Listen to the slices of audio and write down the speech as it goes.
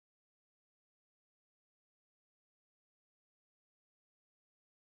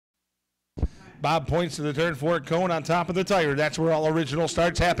Bob points to the turn 4 cone on top of the tire. That's where all original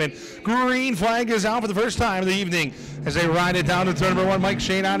starts happen. Green flag is out for the first time of the evening as they ride it down to turn number 1. Mike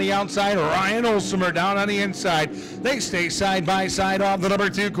Shane on the outside. Ryan Olsemer down on the inside. They stay side by side off the number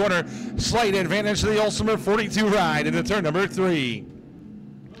 2 corner. Slight advantage to the Olsemer 42 ride into turn number 3.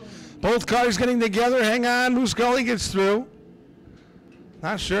 Both cars getting together. Hang on. Moose Gully gets through.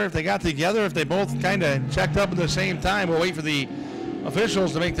 Not sure if they got together, if they both kind of checked up at the same time. We'll wait for the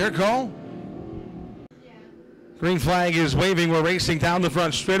officials to make their call. Green flag is waving. We're racing down the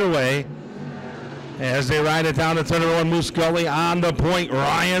front straightaway as they ride it down to turn number 1. Moose Gully on the point.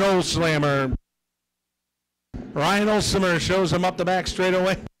 Ryan Olsemer. Ryan Olsemer shows him up the back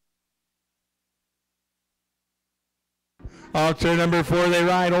straightaway. Off turn number 4 they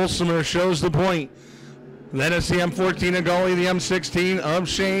ride. Olsemer shows the point. Then it's the M14 of Gully, the M16 of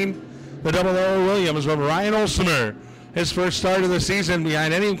Shane, the double O Williams from Ryan Olsemer. His first start of the season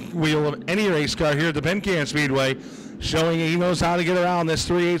behind any wheel of any race car here at the Penn Can Speedway, showing he knows how to get around this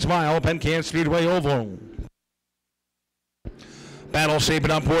 3/8 mile Penn Can Speedway oval. Battle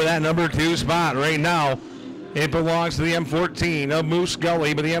shaping up for that number 2 spot right now. It belongs to the M14 of Moose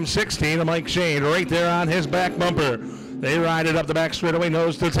Gully, but the M16 of Mike Shane right there on his back bumper. They ride it up the back straightaway,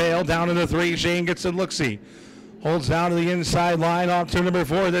 nose to tail, down into 3. Shane gets a look-see. Holds down to the inside line off turn number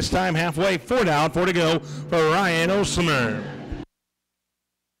 4. This time halfway, 4 down, 4 to go for Ryan Olsemer.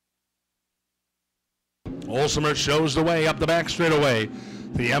 Olsemer shows the way up the back straightaway.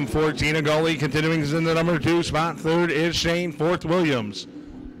 The M14 of Gully continuing in the number 2 spot. 3rd is Shane. 4th, Williams.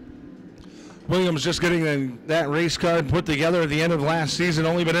 Williams just getting that race car put together at the end of last season.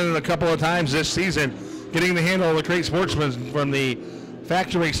 Only been in it a couple of times this season. Getting the handle of the Crate Sportsman from the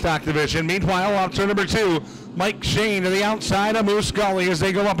factory stock division. Meanwhile, off turn number 2, Mike Shane to the outside of Moose Gully as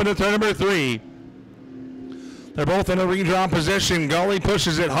they go up into turn number 3. They're both in a redraw position. Gully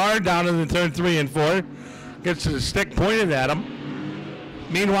pushes it hard down into turn 3 and 4. Gets the stick pointed at him.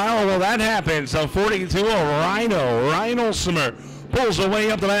 Meanwhile, well, that happens. So 42 of Ryan Olsemer pulls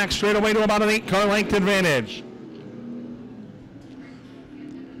away up the back straightaway to about an 8-car length advantage.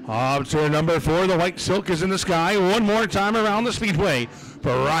 Up turn number 4, the white silk is in the sky. One more time around the speedway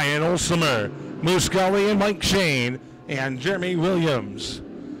for Ryan Olsemer, Moose Gully, and Mike Shane, and Jeremy Williams.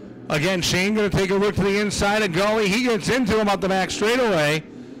 Again, Shane going to take a look to the inside of Gully. He gets into him up the back straightaway.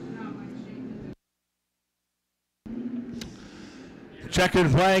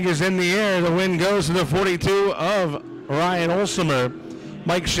 Checkered flag is in the air. The win goes to the 42 of Ryan Olsemer.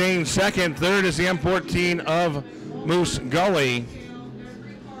 Mike Shane second. 3rd is the M14 of Moose Gully.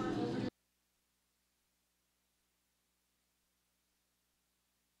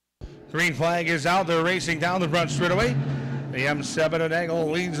 Green flag is out. They're racing down the front straightaway. The M7 at Angle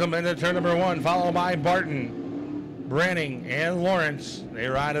leads them into turn number 1, followed by Barton, Branning, and Lawrence. They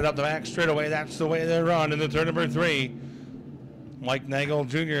ride it up the back straightaway. That's the way they run into turn number 3. Mike Nagel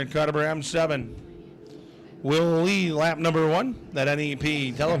Jr. and car number M7 will lead lap number 1. That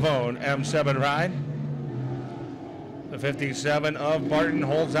NEP telephone M7 ride. The 57 of Barton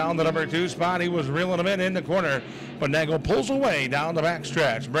holds down the number 2 spot. He was reeling him in the corner, but Nagel pulls away down the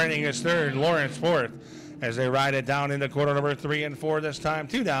backstretch. Branning is 3rd, Lawrence 4th, as they ride it down into quarter number 3 and 4 this time.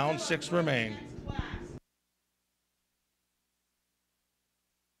 2 down, 6 remain.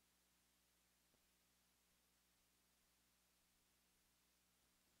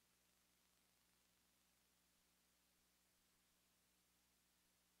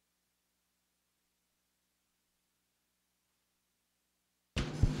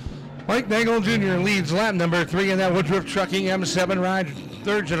 Mike Nagel Jr. leads lap number 3 in that Woodruff Trucking M7 ride.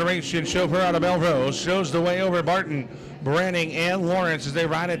 3rd generation chauffeur out of Melrose shows the way over Barton, Branning, and Lawrence as they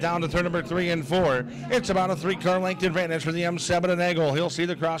ride it down to turn number 3 and 4. It's about a 3-car length advantage for the M7 of Nagel. He'll see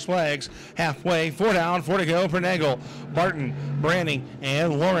the cross flags halfway. 4 down, 4 to go for Nagel. Barton, Branning,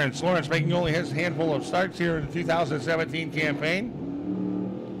 and Lawrence. Lawrence making only his handful of starts here in the 2017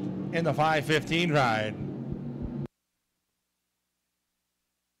 campaign in the 5:15 ride.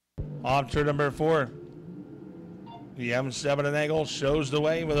 Off turn number 4, the M7 of Nagel shows the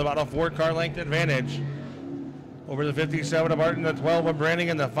way with about a 4-car length advantage over the 57 of Barton, the 12 of Branning,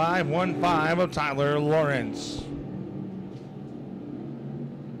 and the 515 of Tyler Lawrence.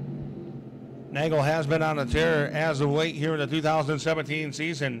 Nagel has been on a tear as of late here in the 2017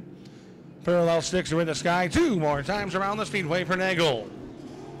 season. Parallel sticks are in the sky 2 more times around the speedway for Nagel.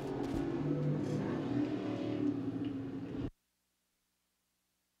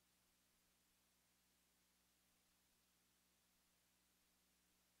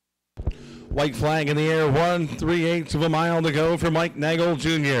 White flag in the air, 1 3/8 of a mile to go for Mike Nagel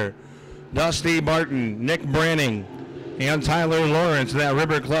Jr. Dusty Barton, Nick Branning, and Tyler Lawrence in that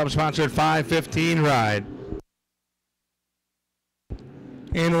River Club-sponsored 5:15 ride.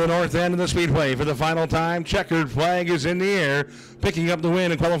 Into the north end of the speedway for the final time. Checkered flag is in the air. Picking up the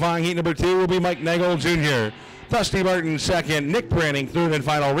win in qualifying heat number 2 will be Mike Nagel Jr. Dusty Barton second. Nick Branning third and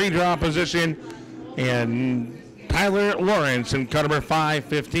final redraw position. And Tyler Lawrence in car number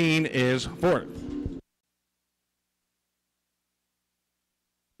 515 is fourth.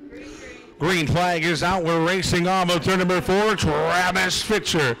 Green flag is out. We're racing on with turn number 4. Travis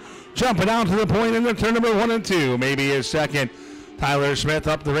Fisher jumping out to the point in the turn number 1 and 2. Maybe his second. Tyler Smith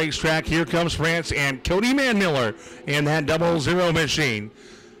up the racetrack. Here comes France and Cody Manmiller in that 00 machine.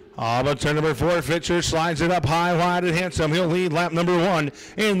 But turn number 4, Fisher slides it up high, wide, and handsome. He'll lead lap number 1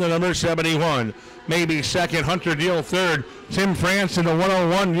 in the number 71. Maybe second. Hunter Deal third. Tim France in the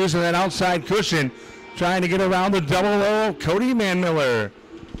 101 using that outside cushion, trying to get around the 00. Cody Manmiller.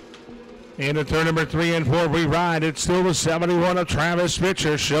 Into turn number 3 and 4 we ride. It's still the 71 of Travis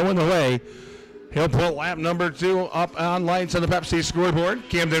Fisher showing the way. He'll put lap number 2 up on lights on the Pepsi scoreboard.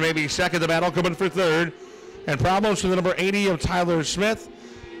 Camden maybe second. The battle coming for third. And problems for the number 80 of Tyler Smith.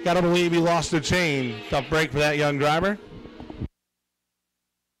 Got to believe he lost the chain. Tough break for that young driver.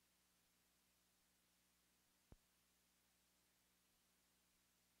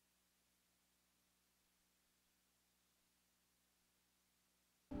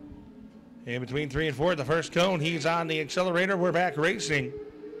 In between 3 and 4 at the first cone, he's on the accelerator. We're back racing.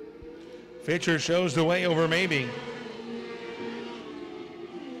 Fisher shows the way over maybe.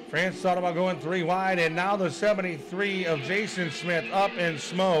 France thought about going 3 wide, and now the 73 of Jason Smith up in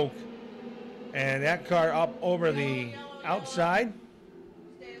smoke. And that car up over the outside.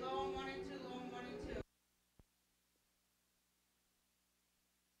 Stay low on 1 and 2, low on 1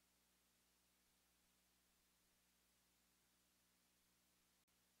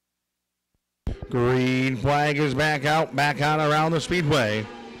 and 2. Green flag is back out, back on around the speedway.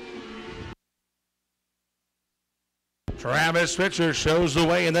 Travis Fisher shows the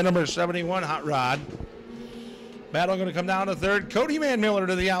way in the number 71 Hot Rod. Battle going to come down to third. Cody Manmiller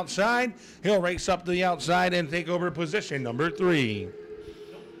to the outside. He'll race up to the outside and take over position number 3.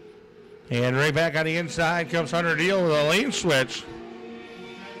 And right back on the inside comes Hunter Deal with a lane switch.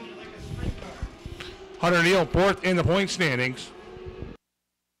 Hunter Deal fourth in the point standings.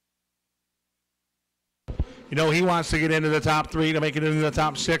 You know, he wants to get into the top 3 to make it into the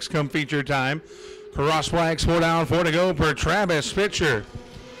top 6 come feature time. Cross flags, 4 down, 4 to go for Travis Fisher.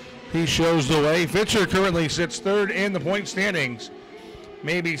 He shows the way. Fisher currently sits third in the point standings.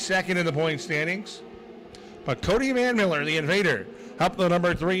 Maybe second in the point standings. But Cody Manmiller, the invader, up the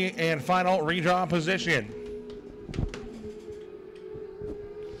number 3 and final redraw position.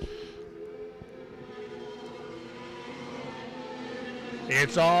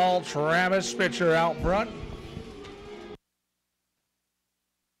 It's all Travis Fisher out front.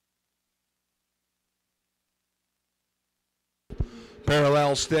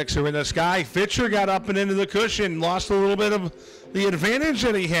 Parallel sticks are in the sky. Fisher got up and into the cushion, lost a little bit of the advantage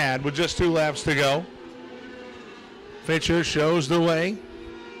that he had with just 2 laps to go. Fisher shows the way.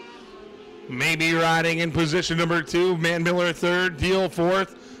 Maybe riding in position number 2. Manmiller third, Deal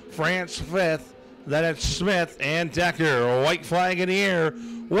fourth, France fifth. Then it's Smith and Decker. A white flag in the air.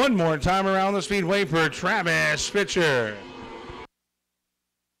 One more time around the speedway for Travis Fisher.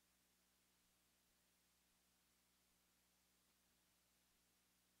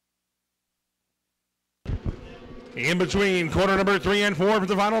 In between quarter number 3 and 4 for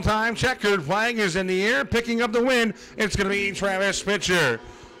the final time. Checkered flag is in the air. Picking up the win, it's going to be Travis Fisher.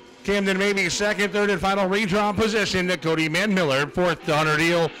 Camden maybe second, third, and final redraw position to Cody Manmiller. Fourth to Hunter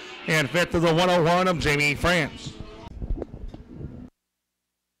Deal, and fifth to the 101 of Jamie France.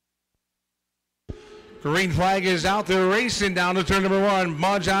 Green flag is out there racing down to turn number 1.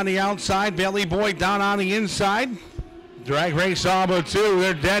 Mudge on the outside. Bailey Boyd down on the inside. Drag race all but 2.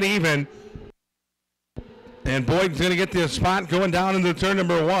 They're dead even. And Boyd's going to get the spot going down into turn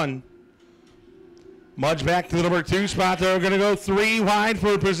number 1. Mudge back to the number 2 spot. They're going to go 3 wide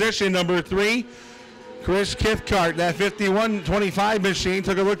for position number 3. Chris Kithcart, that 51-25 machine,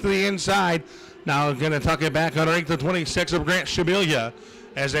 took a look to the inside. Now going to tuck it back underneath the 26 of Grant Shabilia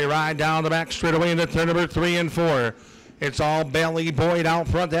as they ride down the back straightaway into turn number 3 and 4. It's all Bailey Boyd out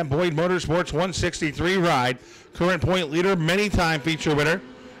front. That Boyd Motorsports 163 ride. Current point leader, many-time feature winner.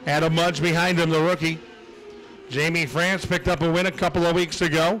 Adam Mudge behind him, the rookie. Jamie France picked up a win a couple of weeks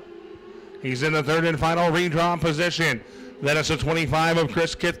ago. He's in the third and final redraw position. Then it's the 25 of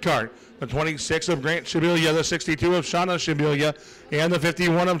Chris Kithcart, the 26 of Grant Shabilia, the 62 of Shauna Shabilia, and the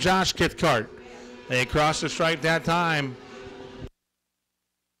 51 of Josh Kithcart. They crossed the stripe that time.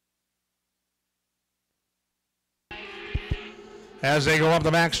 As they go up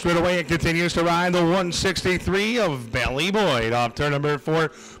the back straightaway, it continues to ride the 163 of Bailey Boyd off turn number 4.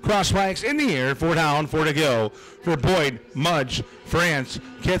 Cross flags in the air, 4 down, 4 to go. For Boyd, Mudge, France,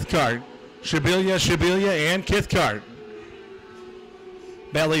 Kithcart, Shibilia, and Kithcart.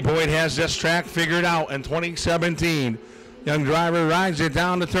 Bailey Boyd has this track figured out in 2017. Young driver rides it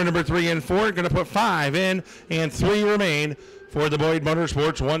down to turn number 3 and 4. Going to put 5 in, and 3 remain for the Boyd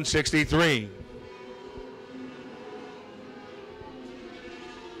Motorsports 163.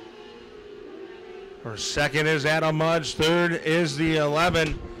 For second is Adam Mudge. Third is the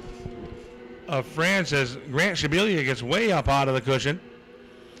 11 of France as Grant Shibilia gets way up out of the cushion.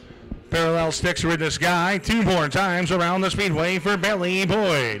 Parallel sticks are in the sky. 2 more times around the speedway for Bailey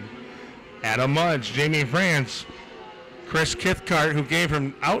Boyd. Adam Mudge, Jamie France, Chris Kithcart, who came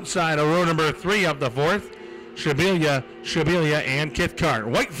from outside of row number 3 up the 4th. Shibilia, and Kithcart.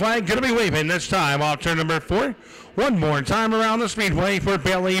 White flag going to be waving this time off turn number 4. 1 more time around the speedway for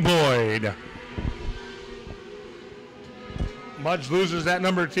Bailey Boyd. Mudge loses that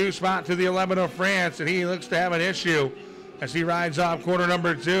number 2 spot to the 11 of France, and he looks to have an issue as he rides off quarter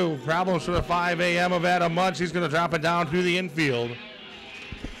number 2. Problems for the 5 a.m. of Adam Mudge. He's going to drop it down to the infield.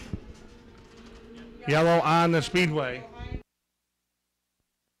 Yellow on the speedway.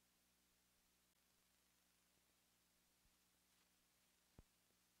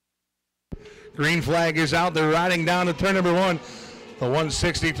 Green flag is out. They're riding down to turn number 1. The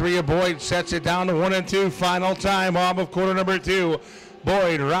 163 of Boyd sets it down to 1 and 2. Final time off of quarter number 2.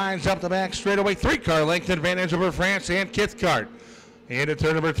 Boyd rides up the back straightaway. 3-car length advantage over France and Kithcart. Into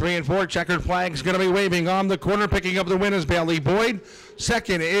turn number 3 and 4. Checkered flag is going to be waving on the corner. Picking up the win is Bailey Boyd.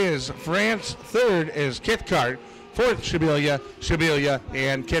 Second is France. Third is Kithcart. Fourth, Shibilia,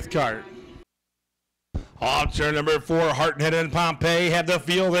 and Kithcart. Off turn number 4, Hartnett and Pompey have the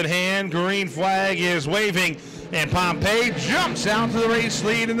field in hand. Green flag is waving, and Pompey jumps out to the race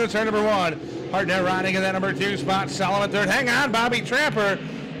lead in the turn number 1. Hartnett riding in that number 2 spot. Solomon third. Hang on, Bobby Tramper.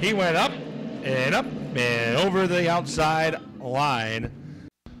 He went up and over the outside line.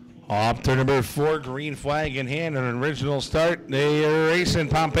 Off turn number 4, green flag in hand, an original start. They are racing.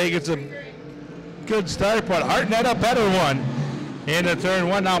 Pompey gets a good start, but Hartnett a better one. Into turn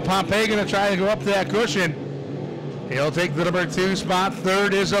 1 now. Pompey going to try to go up to that cushion. He'll take the number 2 spot.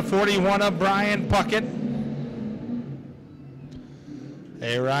 Third is a 41 of Brian Puckett.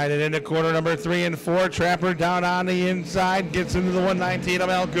 They ride it into quarter number 3 and 4. Trapper down on the inside. Gets into the 119 of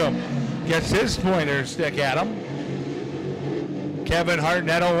Malcolm. Gets his pointer stick at him. Kevin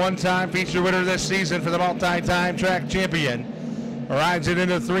Hartnett, a one-time feature winner this season for the multi-time track champion. Rides it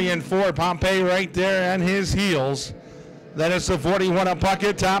into 3 and 4. Pompey right there on his heels. Then it's the 41 of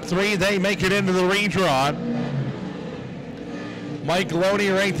Puckett. Top 3, they make it into the redraw. Mike Loney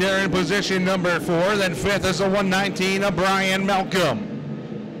right there in position number 4. Then 5th is the 119 of Brian Malcolm.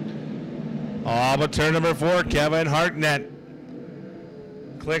 But turn number 4, Kevin Hartnett.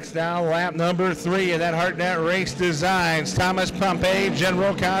 Clicks down lap number 3 of that Hartnett Race Designs. Thomas Pompey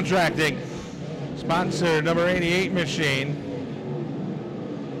General Contracting. Sponsor number 88 machine.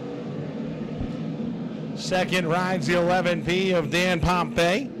 Second rides the 11P of Dan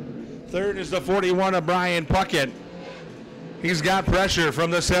Pompey. Third is the 41 of Brian Puckett. He's got pressure from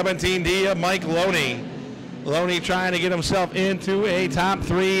the 17D of Mike Loney. Loney trying to get himself into a top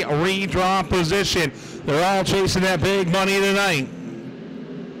 3 redraw position. They're all chasing that big money tonight.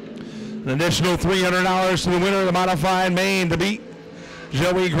 An additional $300 to the winner of the modified main to beat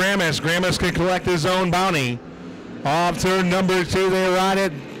Joey Grammis. Grammis can collect his own bounty. Off turn number 2, they ride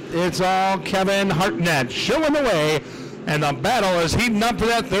it. It's all Kevin Hartnett showing the way, and the battle is heating up for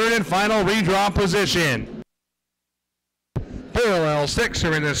that third and final redraw position. Parallel sticks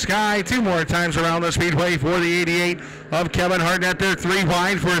are in the sky. 2 more times around the speedway for the 88 of Kevin Hartnett. They're 3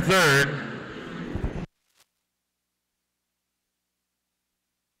 wide for third.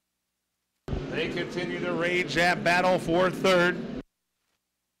 They continue to rage that battle for third.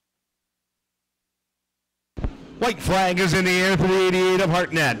 White flag is in the air for the 88 of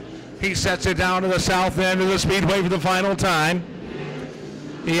Hartnett. He sets it down to the south end of the speedway for the final time.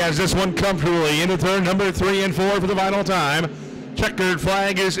 He has this one comfortably into turn number 3 and 4 for the final time. Checkered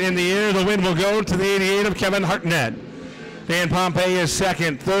flag is in the air. The win will go to the 88 of Kevin Hartnett. Dan Pompey is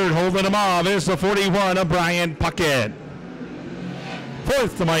second. Third, holding him off, is the 41 of Brian Puckett.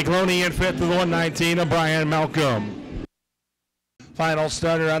 Fourth to Mike Loney, and fifth to the 119 of Brian Malcolm. Final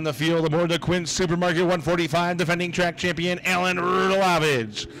starter on the field aboard the Quinn Supermarket 145, defending track champion Alan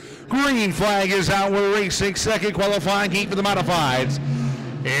Rudelovich. Green flag is out. We're racing second qualifying heat for the modifieds.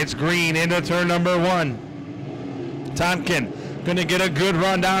 It's green into turn number 1. Tompkin going to get a good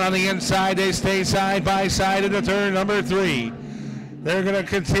run down on the inside. They stay side by side into turn number 3. They're going to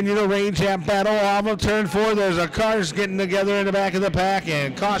continue to rage that battle off of turn 4. There's a cars getting together in the back of the pack,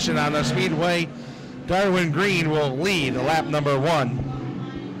 and caution on the speedway. Darwin Green will lead lap number 1.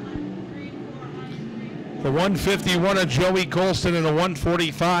 The 151 of Joey Colston and the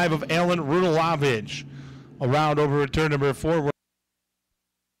 145 of Alan Rudalovich. Around over at turn number 4.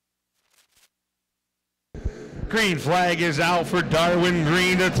 Green flag is out for Darwin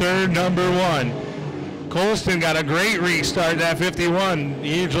Green to turn number 1. Colston got a great restart at 51. The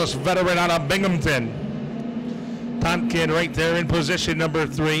ageless veteran out of Binghamton. Tompkin right there in position number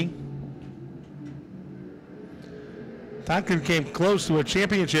 3. Tompkin came close to a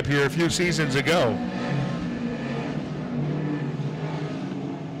championship here a few seasons ago.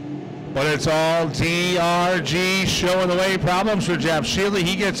 But it's all DRG showing the way. Problems for Jeff Shealy.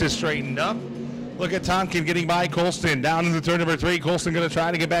 He gets it straightened up. Look at Tompkin getting by Colston down into turn number 3. Colston going to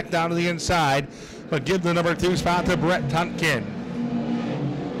try to get back down to the inside, but give the number 2 spot to Brett Tompkin.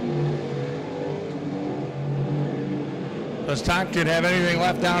 Does Tompkin have anything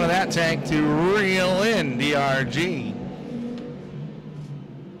left down in that tank to reel in DRG?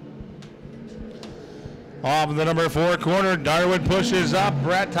 Off of the number 4 corner, Darwin pushes up.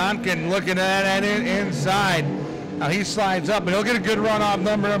 Brett Tompkin looking at it inside. Now he slides up, and he'll get a good run off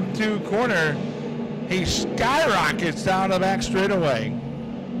number 2 corner. He skyrockets down the back straightaway.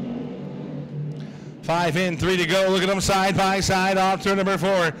 5 in, 3 to go. Look at them side by side off turn number 4.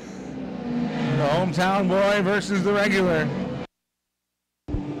 The hometown boy versus the regular.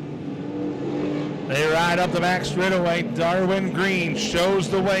 They ride up the back straightaway. Darwin Green shows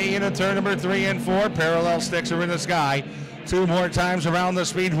the way into turn number 3 and 4. Parallel sticks are in the sky. 2 more times around the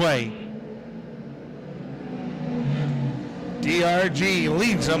speedway. DRG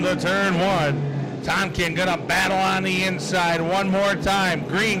leads them to turn 1. Tompkin gonna battle on the inside one more time.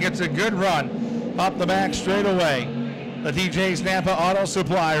 Green gets a good run up the back straightaway. The TJ's Napa Auto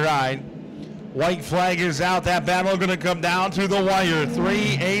Supply ride. White flag is out. That battle gonna come down to the wire.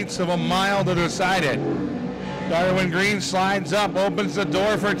 3/8 of a mile to decide it. Darwin Green slides up, opens the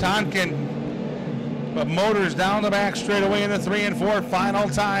door for Tompkin. But motors down the back straightaway in the 3 and 4 final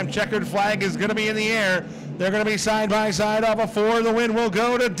time. Checkered flag is gonna be in the air. They're gonna be side by side off of 4. The win will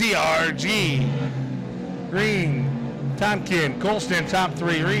go to DRG. Green, Tompkin, Colston, top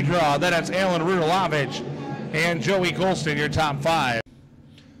 3. Redraw. Then it's Alan Rudalovich and Joey Colston, your top 5.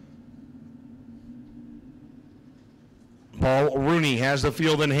 Paul Rooney has the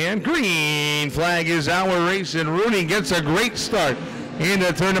field in hand. Green flag is out. We're racing. Rooney gets a great start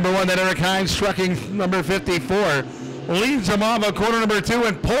into turn number 1. That Eric Hines trucking number 54. Leads him off of corner number 2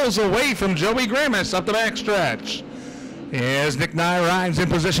 and pulls away from Joey Gramis up the backstretch. As Nick Nye rides in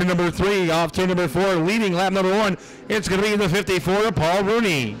position number 3 off turn number 4, leading lap number 1. It's going to be the 54 of Paul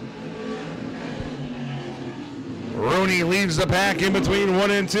Rooney. Rooney leads the pack in between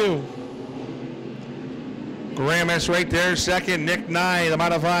 1 and 2. Gramis right there second. Nick Nye, the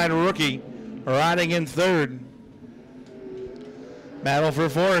modified rookie, riding in 3rd. Battle for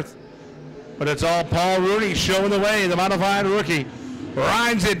 4th. But it's all Paul Rooney showing the way. The modified rookie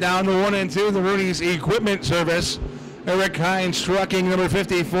rides it down to 1 and 2. The Rooney's Equipment Service. Eric Hines trucking number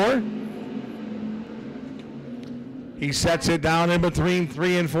 54. He sets it down in between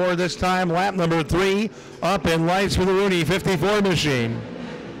 3 and 4 this time. Lap number 3 up in lights for the Rooney 54 machine.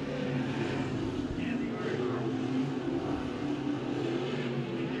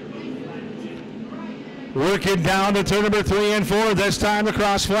 Working down to turn number 3 and 4. This time the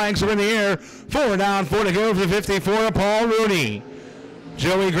cross flags are in the air. 4 down, 4 to go for 54 of Paul Rooney.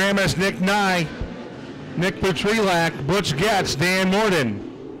 Joey Gramis, Nick Nye, Nick Petrilak, Butch Getz, Dan Morden.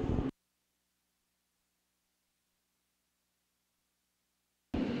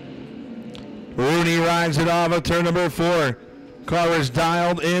 Rooney rides it off of turn number 4. Car is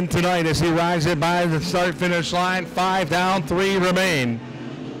dialed in tonight as he rides it by the start-finish line. 5 down, 3 remain.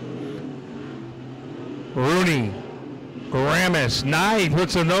 Rooney, Gramis, Nye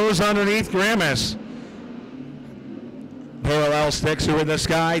puts a nose underneath Gramis. Parallel sticks are in the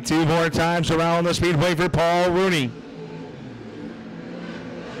sky. 2 more times around the speedway for Paul Rooney.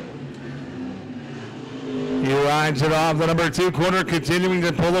 He rides it off the number 2 corner, continuing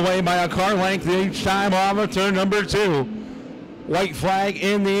to pull away by a car length each time off of turn number 2. White flag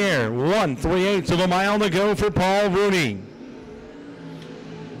in the air. 1 3/8 of a mile to go for Paul Rooney.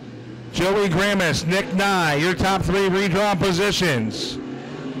 Joey Gramis, Nick Nye, your top 3 redraw positions.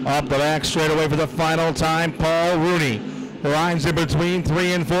 Up the back straightaway for the final time, Paul Rooney. Rides in between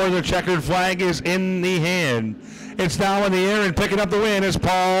 3 and 4. The checkered flag is in the hand. It's now in the air, and picking up the win is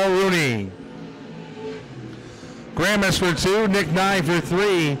Paul Rooney. Gramis for 2, Nick Nye for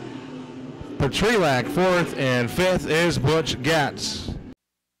 3. Petrelak fourth, and fifth is Butch Getz.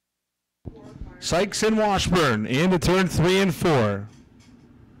 Sykes and Washburn into turn 3 and 4.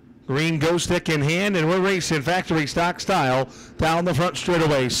 Green ghost stick in hand, and we're racing factory stock style down the front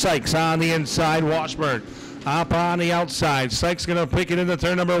straightaway. Sykes on the inside, Washburn up on the outside. Sykes going to pick it into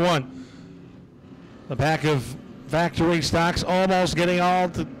turn number 1. The pack of factory stocks almost getting all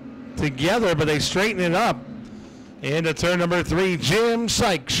together, but they straighten it up. Into turn number 3, Jim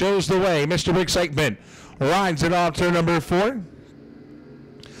Sykes shows the way. Mr. Excitement rides it off turn number 4.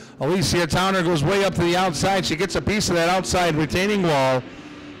 Alicia Towner goes way up to the outside. She gets a piece of that outside retaining wall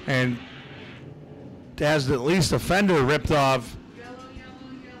and has at least a fender ripped off.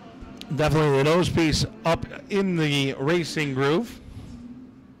 Definitely the nose piece up in the racing groove.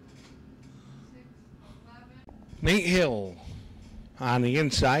 Nate Hill on the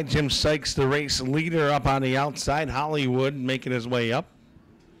inside. Jim Sykes, the race leader, up on the outside. Hollywood making his way up.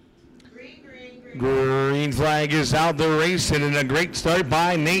 Green flag is out the race, and a great start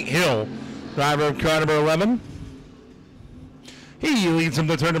by Nate Hill, driver of car number 11. He leads him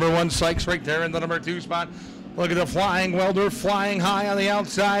to turn number 1. Sykes right there in the number 2 spot. Look at the flying welder flying high on the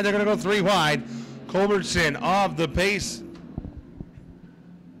outside. They're going to go 3 wide. Culbertson off the pace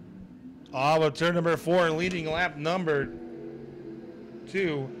of turn number 4, leading lap number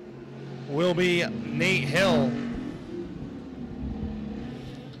 2 will be Nate Hill.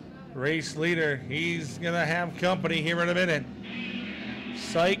 Race leader, he's going to have company here in a minute.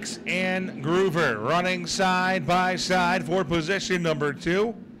 Sykes and Groover running side by side for position number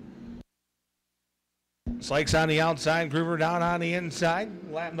 2. Sykes on the outside, Groover down on the inside.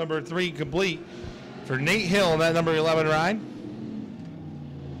 Lap number 3 complete for Nate Hill in that number 11 ride.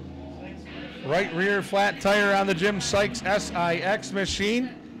 Right rear flat tire on the Jim Sykes SIX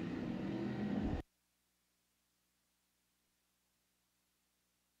machine.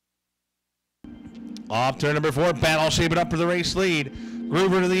 Off turn number 4, battle shaping up for the race lead.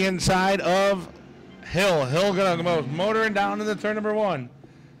 Groover to the inside of Hill. Hill gonna go motoring down to the turn number 1.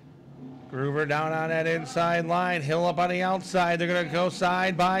 Groover down on that inside line. Hill up on the outside. They're gonna go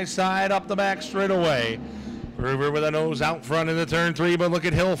side by side up the back straightaway. Groover with a nose out front into turn 3, but look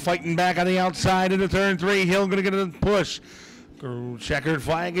at Hill fighting back on the outside into turn 3. Hill gonna get a push. Checkered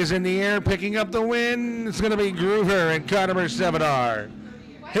flag is in the air, picking up the win. It's gonna be Groover and car number 7R.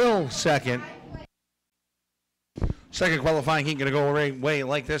 Hill second. Second qualifying heat going to go away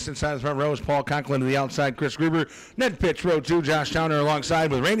like this. Inside the front row is Paul Conklin to the outside, Chris Gruber. Net pitch, row 2, Josh Towner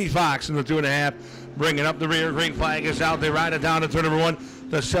alongside with Randy Fox in the 2.5. Bringing up the rear, green flag is out. They ride it down to turn number 1.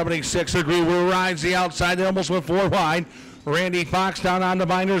 The 76er Gruber rides the outside. They almost went 4 wide. Randy Fox down on the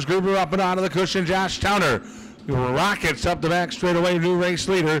binders. Gruber up and onto the cushion. Josh Towner rockets up the back straightaway. New race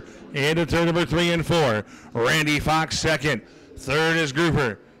leader into turn number 3 and 4. Randy Fox second. Third is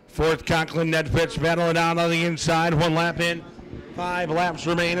Gruber. Fourth, Conklin, net pitch, battling down on the inside. 1 lap in. 5 laps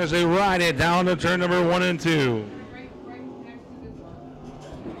remain as they ride it down to turn number 1 and 2.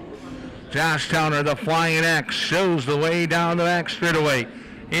 Josh Towner, the Flying X, shows the way down the back straightaway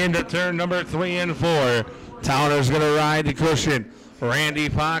into turn number 3 and 4. Towner's going to ride the cushion. Randy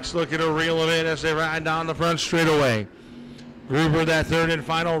Fox looking to reel him in as they ride down the front straightaway. Gruber, that third and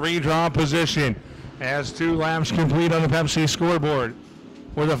final redraw position, as 2 laps complete on the Pepsi scoreboard.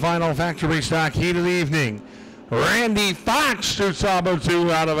 For the final factory stock heat of the evening, Randy Fox shoots Sabo 2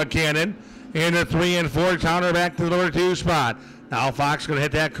 out of a cannon into 3 and 4. Towner back to the number 2 spot. Now Fox going to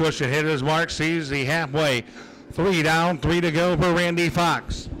hit that cushion, hit his mark, sees the halfway. 3 down, 3 to go for Randy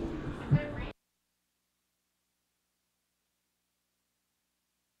Fox.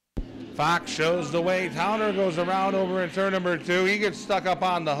 Fox shows the way. Towner goes around over in turn number 2. He gets stuck up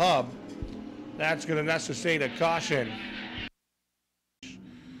on the hub. That's going to necessitate a caution.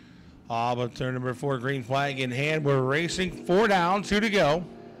 But turn number 4, green flag in hand. We're racing 4 down, 2 to go.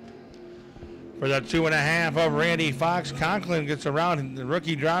 For the 2.5 of Randy Fox. Conklin gets around, and the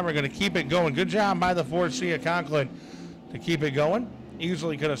rookie driver going to keep it going. Good job by the 4C of Conklin to keep it going.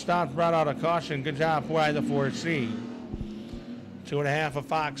 Easily could have stopped, brought out a caution. Good job by the 4C. 2.5 of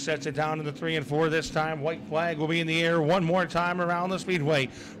Fox sets it down to the 3 and 4 this time. White flag will be in the air one more time around the speedway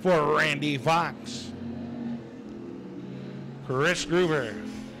for Randy Fox. Chris Gruber.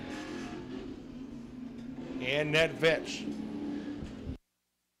 And Ned Fitch.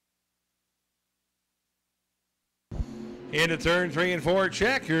 Into turn 3 and 4.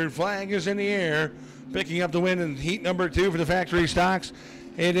 Checkered flag is in the air. Picking up the win in heat number 2 for the factory stocks.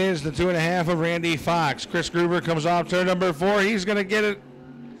 It is the 2.5 of Randy Fox. Chris Gruber comes off turn number 4. He's going to get it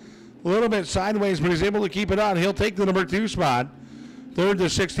a little bit sideways, but he's able to keep it on. He'll take the number 2 spot. Third to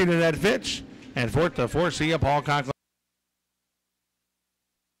 16 of Ned Fitch. And fourth to 4C of Paul Conklin.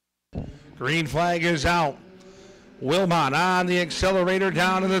 Green flag is out. Wilmot on the accelerator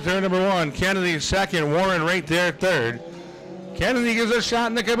down into turn number 1. Kennedy second. Warren right there third. Kennedy gives a shot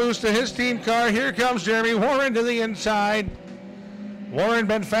in the caboose to his team car. Here comes Jeremy Warren to the inside. Warren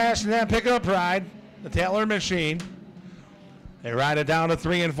been fast in that pickup ride. The Taylor machine. They ride it down to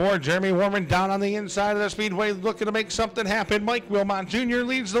 3 and 4. Jeremy Warren down on the inside of the speedway looking to make something happen. Mike Wilmot Jr.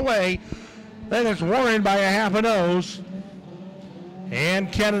 leads the way. Then it's Warren by a half a nose.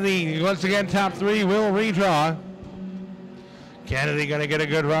 And Kennedy, once again, top 3 will redraw. Kennedy going to get a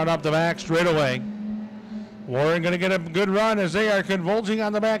good run up the back straight away. Warren going to get a good run as they are convulsing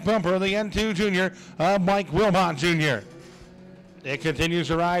on the back bumper of the N2 Junior of Mike Wilmot Jr. It continues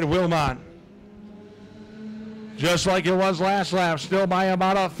to ride Wilmot. Just like it was last lap, still by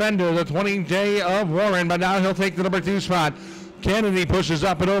about a fender, the 20J of Warren, but now he'll take the number 2 spot. Kennedy pushes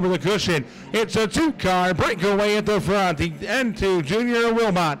up and over the cushion. It's a 2-car breakaway at the front. The N2 Junior of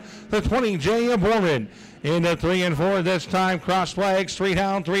Wilmot, the 20J of Warren. Into 3 and 4 this time. Cross flags, 3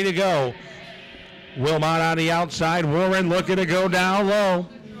 down, 3 to go. Wilmot on the outside. Warren looking to go down low.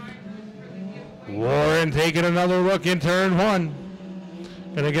 Warren taking another look in turn 1.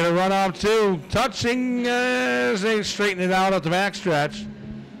 Going to get a run off 2. Touching as they straighten it out at the backstretch.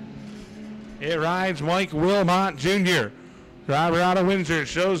 It rides Mike Wilmot Jr. Driver out of Windsor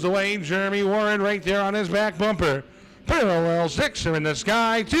shows the way. Jeremy Warren right there on his back bumper. Parallel 6 are in the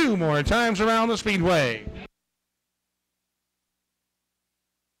sky 2 more times around the speedway.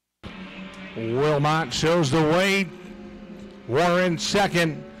 Wilmot shows the way. Warren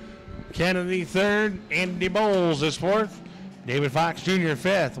second. Kennedy third. Andy Bowles is fourth. David Fox Jr.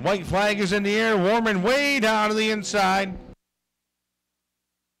 fifth. White flag is in the air. Warren way down to the inside.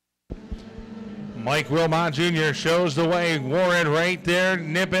 Mike Wilmot Jr. shows the way. Warren right there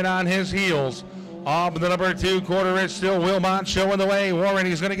nipping on his heels. Off the number 2 quarter, it's still Wilmot showing the way. Warren,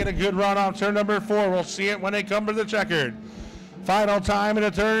 he's going to get a good run off turn number 4. We'll see it when they come to the checkered. Final time in the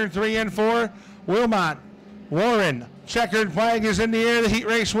turn 3 and 4. Wilmot, Warren, checkered flag is in the air. The heat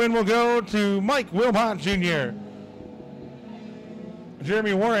race win will go to Mike Wilmot Jr.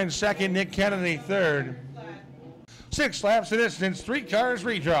 Jeremy Warren second, Nick Kennedy third. 6 laps of distance, 3 cars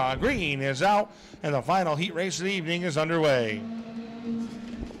redraw. Green is out, and the final heat race of the evening is underway.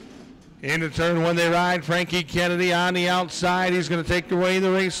 Into turn 1 they ride. Frankie Kennedy on the outside. He's going to take away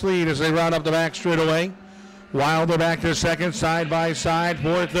the race lead as they run up the back straightaway. Wilder back to second, side by side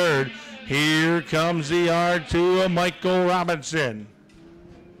for third. Here comes the R2 of Michael Robinson.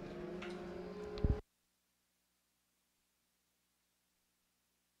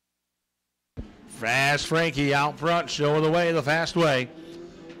 Fast Frankie out front, showing the way, the fast way.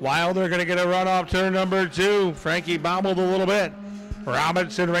 Wilder going to get a run off turn number 2. Frankie bobbled a little bit.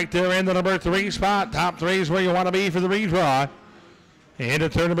 Robinson right there in the number 3 spot. Top 3 is where you want to be for the redraw. Into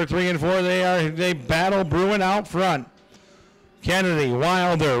turn number 3 and 4, they battle brewing out front. Kennedy,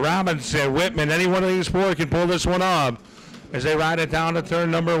 Wilder, Robinson, Whitman, any one of these 4 can pull this one off. As they ride it down to turn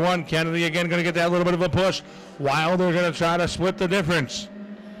number 1, Kennedy again going to get that little bit of a push. Wilder going to try to split the difference.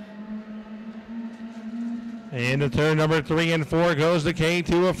 Into turn number 3 and 4 goes the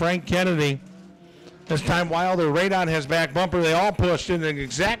K2 of Frank Kennedy. This time Wilder right on his back bumper. They all pushed in the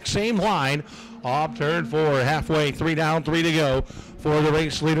exact same line. Off turn 4, halfway, 3 down, 3 to go for the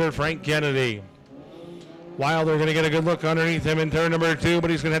race leader, Frank Kennedy. Wilder going to get a good look underneath him in turn number 2, but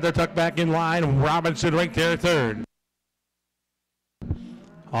he's going to have to tuck back in line. Robinson right there third.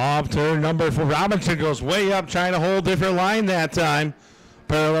 Off turn number 4, Robinson goes way up, trying to hold different line that time.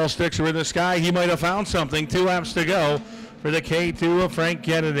 Parallel sticks are in the sky. He might have found something. 2 laps to go for the K2 of Frank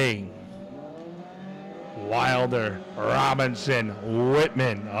Kennedy. Wilder, Robinson,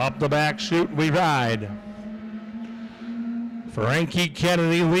 Whitman, up the back chute we ride. Frankie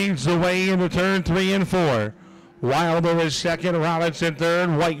Kennedy leads the way into turn 3 and 4. Wilder is second, Robinson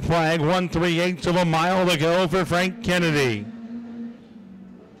third. White flag, 1/3 of a mile to go for Frank Kennedy.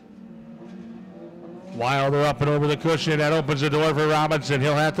 Wilder up and over the cushion. That opens the door for Robinson.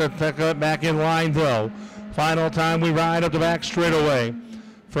 He'll have to tuck it back in line though. Final time we ride up the back straightaway.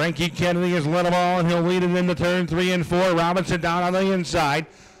 Frankie Kennedy has led them all, and he'll lead it into turn 3 and 4. Robinson down on the inside.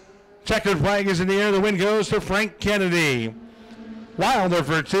 Checkered flag is in the air. The win goes to Frank Kennedy. Wilder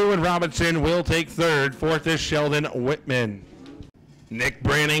for 2, and Robinson will take third. Fourth is Sheldon Whitman. Nick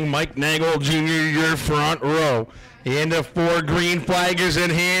Branning, Mike Nagel Jr., your front row. Into 4, green flag is in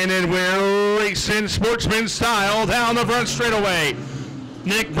hand, and we're racing sportsman style down the front straightaway.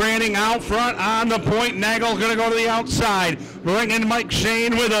 Nick Branning out front on the point. Nagel going to go to the outside, bringing Mike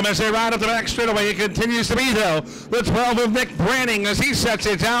Shane with him as they ride up the back straightaway. It continues to be, though, the 12 of Nick Branning as he sets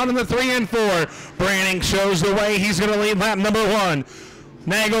it down in the 3 and 4. Branning shows the way. He's going to lead lap number 1.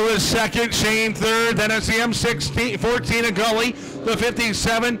 Nagel is second, Shane third, then it's the M16, 14 of Gully, the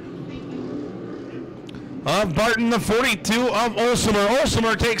 57 of Barton, the 42 of Olsemer.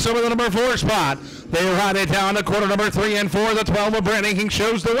 Olsemer takes over the number 4 spot. They ride it down to quarter number 3 and 4, the 12 of Branning. He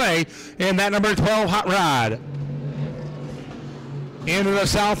shows the way in that number 12 hot rod. Into the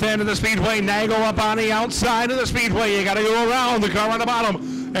south end of the speedway, Nagel up on the outside of the speedway. You got to go around the car on the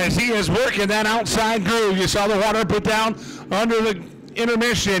bottom as he is working that outside groove. You saw the water put down under the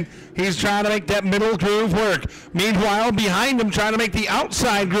intermission. He's trying to make that middle groove work. Meanwhile, behind him, trying to make the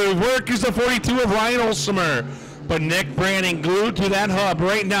outside groove work is the 42 of Ryan Olsemer. But Nick Branning, glued to that hub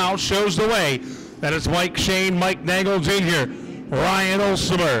right now, shows the way. That is Mike Shane, Mike Nagel Jr., Ryan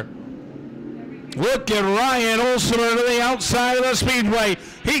Olsemer. Look at Ryan Olsemer to the outside of the speedway.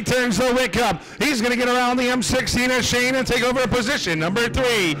 He turns the wick up. He's going to get around the M16 of Shane and take over a position. Number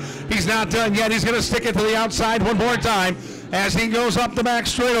 3. He's not done yet. He's going to stick it to the outside one more time as he goes up the back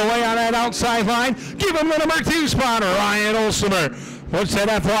straightaway on that outside line. Give him the number 2 spot, Ryan Olsemer. Puts that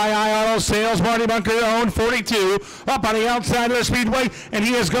FYI Auto Sales, Marty Bunker owned 42, up on the outside of the speedway, and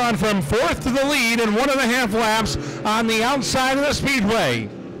he has gone from 4th to the lead in 1.5 laps on the outside of the speedway.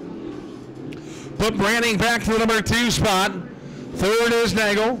 Put Branning back to the number 2 spot. 3rd is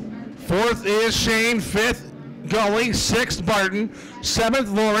Nagel. 4th is Shane. 5th, Gully. 6th, Barton.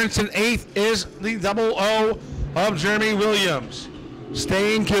 7th, Lawrence. And 8th is the double O of Jeremy Williams.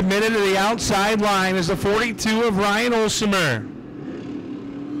 Staying committed to the outside line is the 42 of Ryan Olsemer.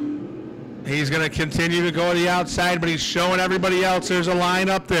 He's going to continue to go to the outside, but he's showing everybody else there's a line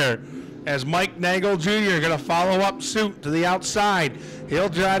up there. As Mike Nagel Jr. going to follow up suit to the outside. He'll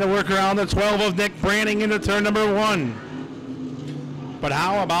try to work around the 12 of Nick Branning into turn number 1. But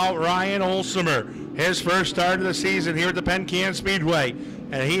how about Ryan Olsemer? His first start of the season here at the Penn Can Speedway.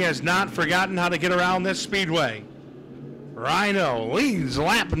 And he has not forgotten how to get around this speedway. Rhino leads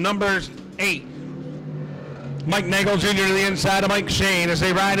lap number 8. Mike Nagel Jr. to the inside of Mike Shane as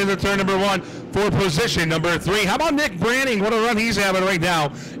they ride into turn number 1 for position number 3. How about Nick Branning? What a run he's having right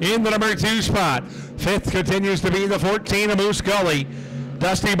now in the number 2 spot. 5th continues to be the 14 of Moose Gully.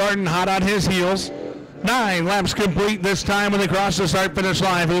 Dusty Barton hot on his heels. 9 laps complete this time when they cross the start-finish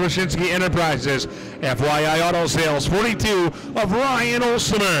line for the Wyszynski Enterprises. FYI Auto Sales, 42 of Ryan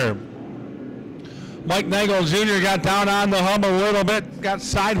Olsemer. Mike Nagel Jr. got down on the hub a little bit, got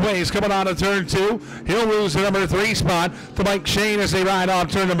sideways coming on to turn 2. He'll lose the number 3 spot to Mike Shane as they ride off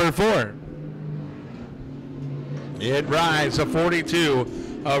turn number 4. It rides a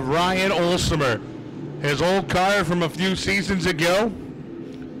 42 of Ryan Olsemer. His old car from a few seasons ago.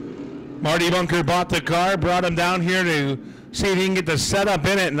 Marty Bunker bought the car, brought him down here to see if he can get the setup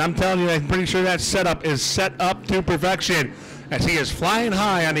in it, and I'm telling you, I'm pretty sure that setup is set up to perfection as he is flying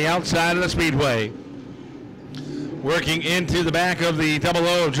high on the outside of the speedway. Working into the back of the double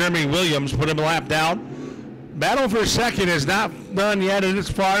O of Jeremy Williams, put him a lap down. Battle for second is not done yet, and it's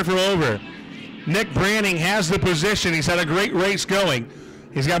far from over. Nick Branning has the position. He's had a great race going.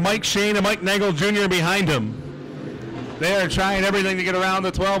 He's got Mike Shane and Mike Nagel Jr. behind him. They are trying everything to get around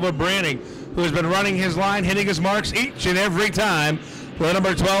the 12 of Branning, who has been running his line, hitting his marks each and every time for the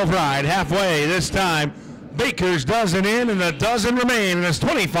number 12 ride. Halfway this time, Baker's dozen in and a dozen remain in this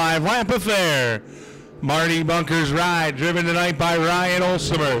 25-lap affair. Marty Bunker's ride, driven tonight by Ryan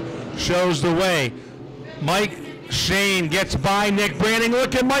Olsemer, shows the way. Mike Shane gets by Nick Branning.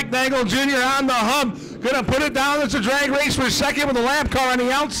 Look at Mike Nagel Jr. on the hub. Going to put it down. It's a drag race for second with a lap car on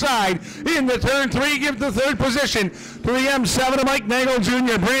the outside. Into turn 3, give the 3rd position to the M7 of Mike Nagel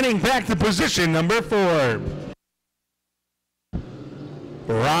Jr. Branning back to position number 4.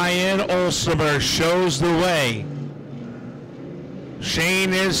 Ryan Olsemer shows the way.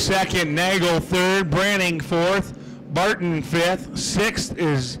 Shane is second, Nagel 3rd, Branning 4th, Barton 5th, 6th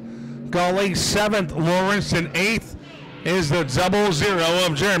is Gully, 7th Lawrence, and 8th is the 00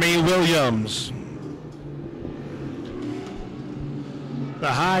 of Jeremy Williams.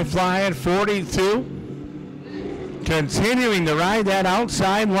 The high-flying 42 continuing to ride that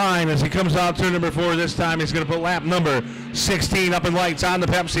outside line as he comes out turn number 4. This time he's going to put lap number 16 up in lights on the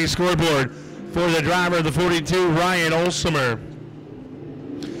Pepsi scoreboard for the driver of the 42, Ryan Olsemer.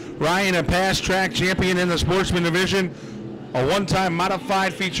 Ryan, a past track champion in the sportsman division, a one-time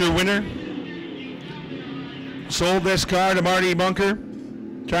modified feature winner. Sold this car to Marty Bunker,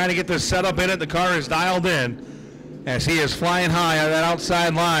 trying to get the setup in it. The car is dialed in as he is flying high on that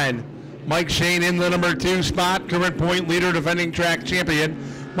outside line. Mike Shane in the number 2 spot, current point leader, defending track champion.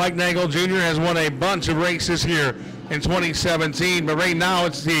 Mike Nagel Jr. has won a bunch of races here in 2017, but right now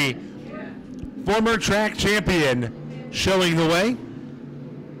it's the former track champion showing the way.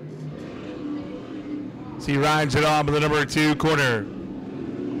 As he rides it on to the number 2 corner.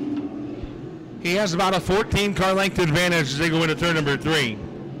 He has about a 14-car length advantage as they go into turn number 3.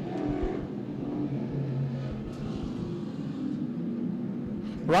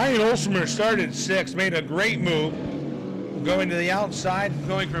 Ryan Olsmer started 6th, made a great move, going to the outside,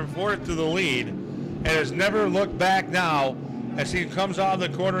 going from 4th to the lead, and has never looked back now as he comes off the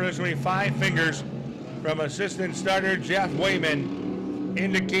corner. There's going to be 5 fingers from assistant starter Jeff Wayman,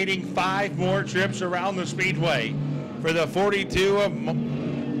 indicating 5 more trips around the speedway for the 42 of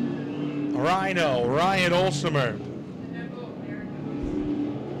Rhino, Ryan Olsmer.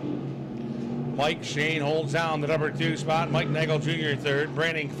 Mike Shane holds down the number 2 spot. Mike Nagel Jr. 3rd,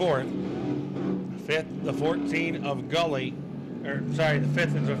 Branning 4th. 5th, the 14 of Gully. The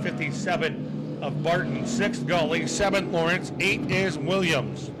 5th is the 57 of Barton. 6th, Gully. 7th, Lawrence. 8th is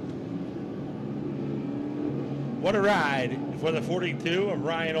Williams. What a ride for the 42 of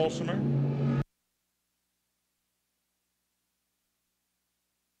Ryan Olsmer.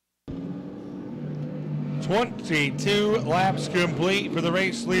 "22 laps complete for the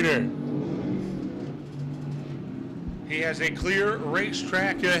race leader. He has a clear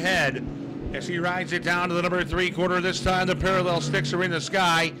racetrack ahead as he rides it down to the number 3 quarter. This time the parallel sticks are in the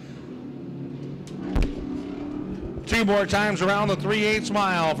sky. 2 more times around the 3/8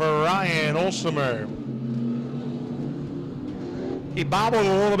 mile for Ryan Olsmer. He bobbled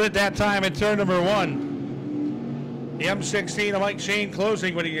a little bit that time in turn number 1. The M16 of Mike Shane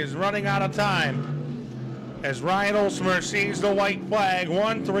closing, but he is running out of time as Ryan Olsmer sees the white flag.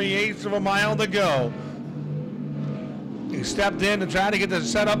 1 3/8 of a mile to go. He stepped in to try to get the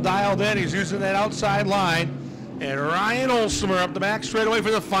setup dialed in. He's using that outside line. And Ryan Olsmer up the back straightaway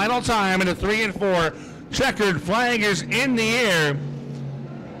for the final time in the 3 and 4. Checkered flag is in the air.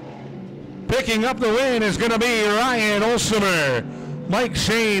 Picking up the win is going to be Ryan Olsmer. Mike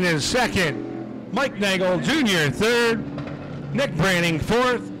Shane is 2nd. Mike Nagel Jr. 3rd. Nick Branning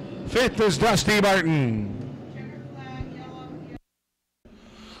 4th. 5th is Dusty Barton.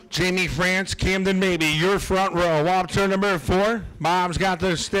 Jamie France, Camden Maybe, your front row. Off turn number 4. Bob's got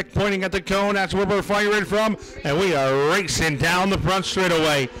the stick pointing at the cone. That's where we're firing from. And we are racing down the front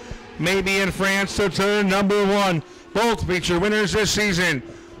straightaway. Maybe in France to turn number 1. Both feature winners this season.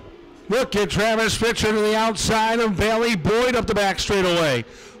 Look at Travis Fisher to the outside of Bailey Boyd up the back straightaway.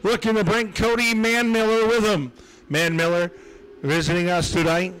 Looking to bring Cody Manmiller with him. Manmiller visiting us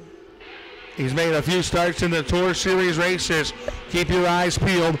tonight. He's made a few starts in the Tour Series races. Keep your eyes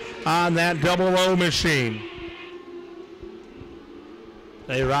peeled on that 00 machine.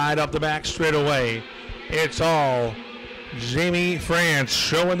 They ride up the back straightaway. It's all Jamie France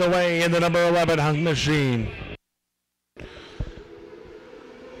showing the way in the number 11 machine.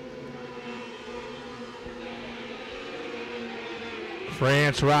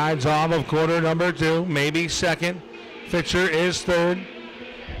 France rides off of quarter number 2, maybe 2nd. Fisher is 3rd.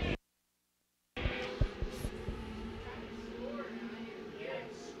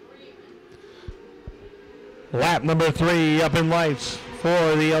 Lap number 3 up in lights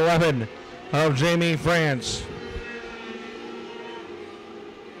for the 11 of Jamie France.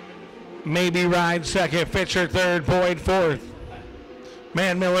 Maybe ride 2nd, Fisher 3rd, Boyd 4th.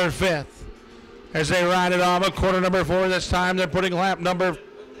 Manmiller 5th. As they ride it off of quarter number 4, this time they're putting lap number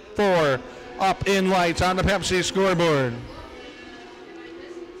 4 up in lights on the Pepsi scoreboard.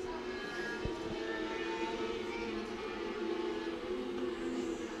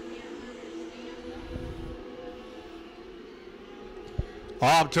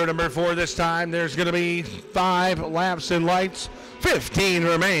 Off turn number 4 this time, there's going to be 5 laps in lights. 15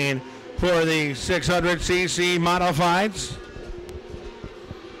 remain for the 600cc modifieds.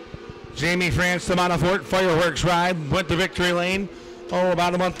 Jamie France, the Monofort Fireworks ride, went to victory lane,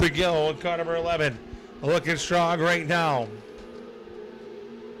 about a month ago in car number 11. Looking strong right now.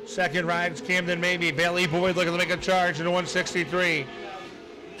 Second ride's Camden Maybe. Bailey Boyd looking to make a charge in the 163.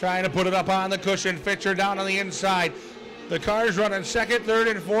 Trying to put it up on the cushion. Fisher down on the inside. The cars running 2nd,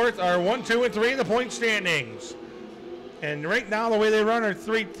 3rd, and 4th are 1, 2, and 3 in the point standings. And right now, the way they run are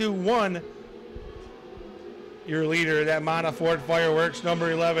 3, 2, 1. Your leader, that Monofort Fireworks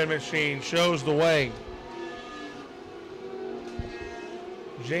number 11 machine, shows the way.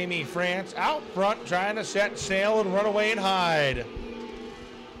 Jamie France out front trying to set sail and run away and hide.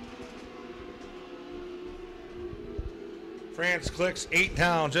 France clicks 8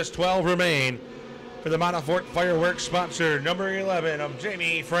 down, just 12 remain for the Monofort Fireworks sponsor, number 11 of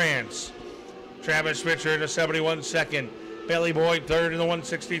Jamie France. Travis Fisher in the 71 2nd. Bailey Boyd 3rd in the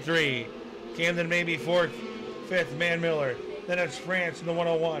 163. Camden Maybe 4th. 5th, Manmiller. Then it's France in the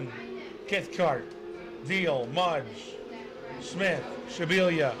 101. Kithcart, Deal, Mudge, Smith,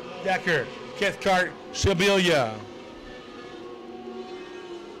 Shabelia, Decker, Kithcart, Shabelia.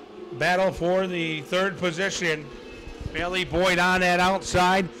 battle for the third position. Bailey Boyd on that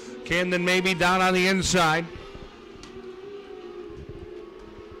outside. Camden maybe down on the inside.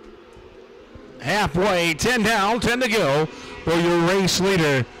 Halfway, 10 down, 10 to go for your race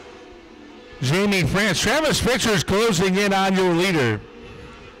leader, Jamie France. Travis Fisher's closing in on your leader.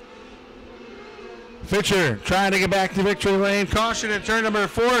 Fisher trying to get back to victory lane. Caution at turn number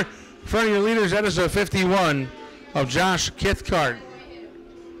 4. In front of your leaders, that is a 51 of Josh Kithcart.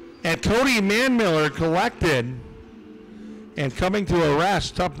 And Cody Manmiller collected and coming to a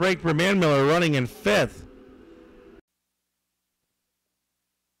rest. Tough break for Manmiller, running in 5th.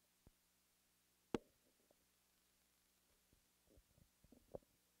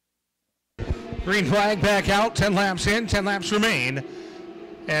 Green flag back out, 10 laps in, 10 laps remain.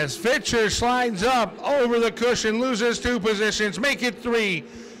 As Fisher slides up over the cushion, loses 2 positions, make it 3.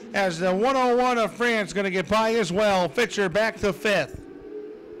 As the 101 of France going to get by as well. Fisher back to 5th.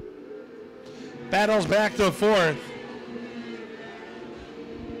 Battles back to 4th.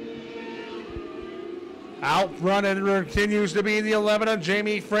 Outrun and continues to be the 11 of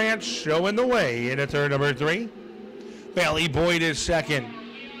Jamie France, showing the way into turn number 3. Bailey Boyd is 2nd.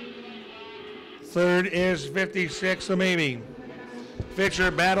 3rd is 56 of Maybe.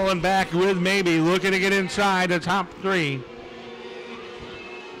 Fisher battling back with Maybe, looking to get inside the top 3.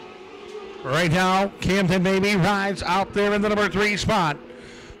 Right now, Camden Maybe rides out there in the number 3 spot.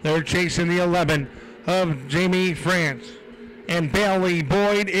 They're chasing the 11 of Jamie France. And Bailey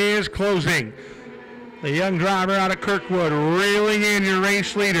Boyd is closing. The young driver out of Kirkwood reeling in your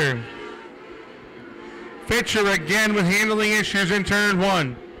race leader. Fisher again with handling issues in turn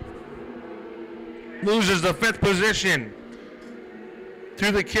 1. Loses the 5th position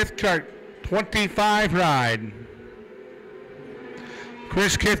to the Kithcart 25 ride.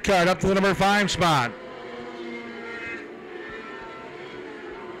 Chris Kithcart up to the number 5 spot.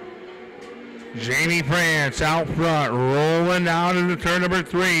 Jamie France out front, rolling down into turn number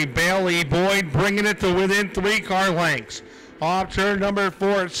 3. Bailey Boyd bringing it to within 3 car lengths. Off turn number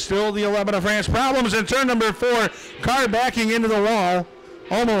 4, it's still the 11 of France. Problems in turn number 4. Car backing into the wall,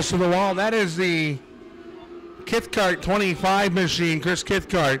 almost to the wall. That is the Kithcart 25 machine. Chris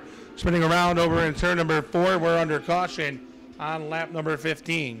Kithcart spinning around over in turn number 4. We're under caution on lap number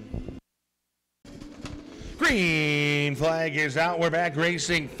 15. Green flag is out. We're back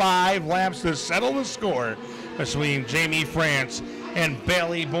racing 5 laps to settle the score between Jamie France and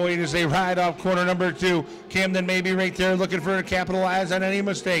Bailey Boyd as they ride off corner number 2. Camden Maybe right there looking for to capitalize on any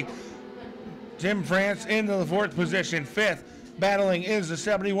mistake. Jim France into the 4th position. 5th battling is the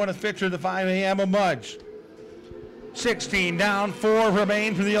 71 of Fisher, the 5 a.m. of Mudge. 16 down, 4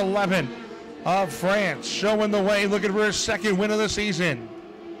 remain for the 11 of France. Showing the way, looking for his 2nd win of the season.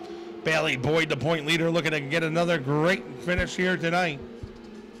 Bailey Boyd, the point leader, looking to get another great finish here tonight.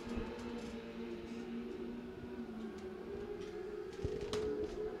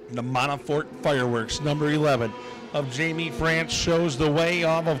 The Montefiore Fireworks, number 11 of Jamie France, shows the way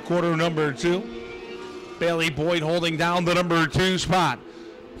off of quarter number 2. Bailey Boyd holding down the number 2 spot.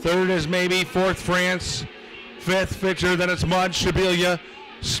 3rd is Maybe, 4th France, 5th Fisher, then it's Mudge, Shabelia,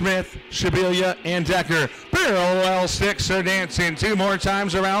 Smith, Shabelia, and Decker. Parallel sticks are dancing 2 more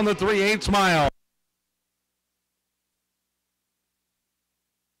times around the 3/8 mile.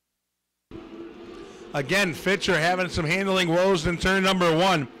 Again, Fisher having some handling woes in turn number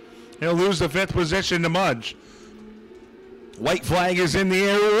 1. He'll lose the 5th position to Mudge. White flag is in the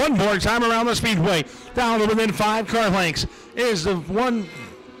air 1 more time around the speedway. Down to within 5 car lengths is the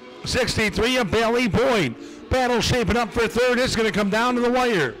 163 of Bailey Boyd. Battle shaping up for 3rd. It's going to come down to the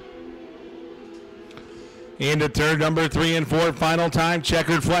wire. Into turn number 3 and 4. Final time.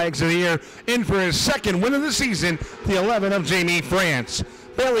 Checkered flags in the air. In for his 2nd win of the season. The 11 of Jamie France.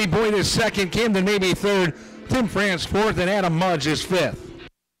 Bailey Boyd is 2nd. Camden Maybe 3rd. Tim France 4th. And Adam Mudge is 5th.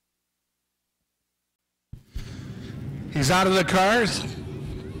 He's out of the cars.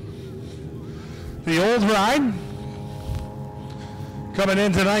 The old ride. Coming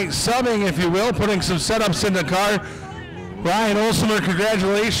in tonight, subbing, if you will, putting some setups in the car. Ryan Olsemer,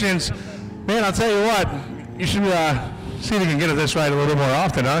 congratulations. Man, I'll tell you what, you should see if you can get at this ride a little more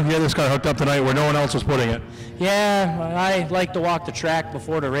often, huh? You had this car hooked up tonight where no one else was putting it. Yeah, I like to walk the track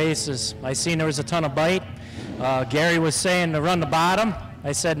before the races. I seen there was a ton of bite. Gary was saying to run the bottom.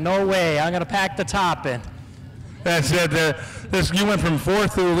 I said, no way, I'm going to pack the top in. That's it. You went from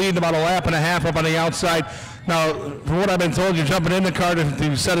 4th to the lead, about a lap and a half up on the outside. Now, from what I've been told, you're jumping in the car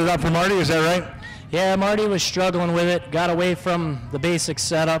to set it up for Marty, is that right? Yeah, Marty was struggling with it, got away from the basic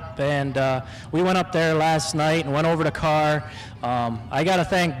setup, and we went up there last night and went over the car. I got to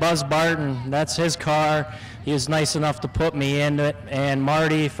thank Buzz Barton, that's his car. he was nice enough to put me in it, and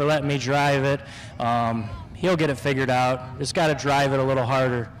Marty for letting me drive it. He'll get it figured out. Just got to drive it a little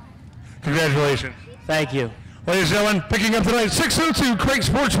harder. Congratulations. Thank you. Ladies and gentlemen, picking up tonight, 602 Craig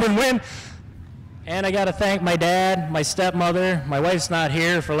Sportsman win. And I got to thank my dad, my stepmother. My wife's not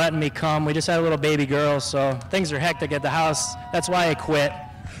here for letting me come. We just had a little baby girl, so things are hectic at the house. That's why I quit.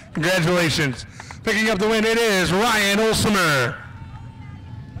 Congratulations. Picking up the win, it is Ryan Olsemer.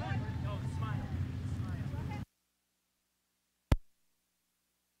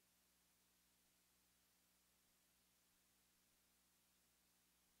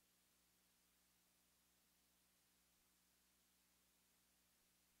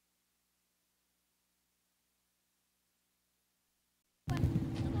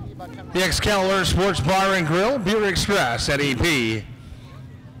 The Excalibur Sports Bar and Grill, Beer Express at EP.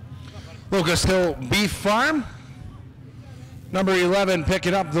 Lucas Hill Beef Farm, number 11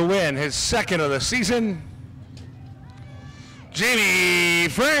 picking up the win, his second of the season, Jamie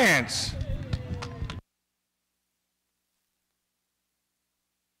France.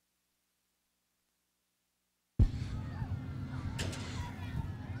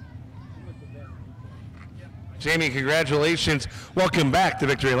 Jamie, congratulations. Welcome back to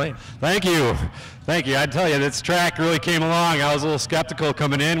Victory Lane. Thank you. Thank you. I tell you, this track really came along. I was a little skeptical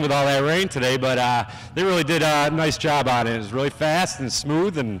coming in with all that rain today, but they really did a nice job on it. It was really fast and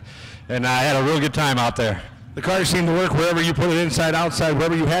smooth, and I had a real good time out there. The cars seemed to work wherever you put it, inside, outside,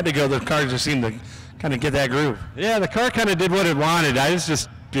 wherever you had to go. The cars just seemed to kind of get that groove. Yeah, the car kind of did what it wanted. I was just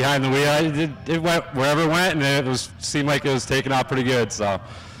behind the wheel. It went wherever it went, and it seemed like it was taking off pretty good. So.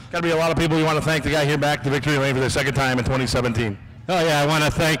 Got to be a lot of people. We want to thank the guy here back to Victory Lane for the second time in 2017. Oh yeah, I want to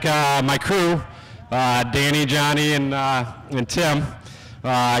thank my crew, Danny, Johnny, and Tim.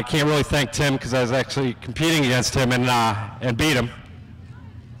 I can't really thank Tim because I was actually competing against him and beat him.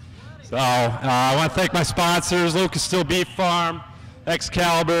 So I want to thank my sponsors: Lucas Still Beef Farm,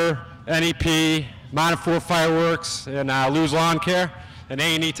 Excalibur, NEP, Monofor Fireworks, and Lou's Lawn Care, and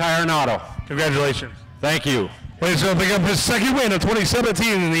A&E Tire and Auto. Congratulations. Thank you. Ladies and gentlemen, pick up his second win of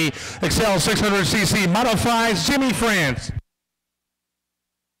 2017 in the Excel 600cc Modifieds, Jimmy France.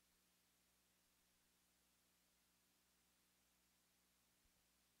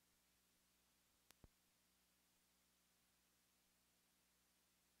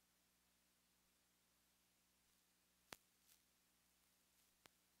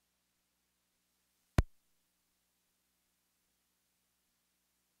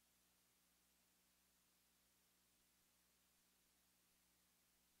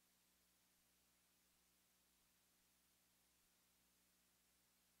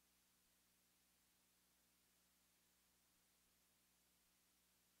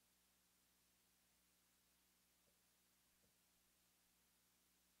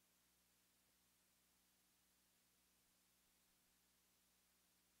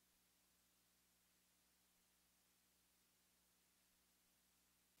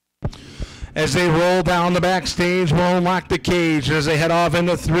 As they roll down the backstage, we'll unlock the cage. As they head off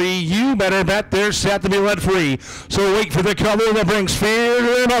into 3, you better bet they're set to be let free. So wait for the color that brings fear to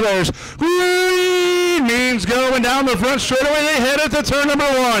their mothers. Green means going down the front straightaway. They head it to turn number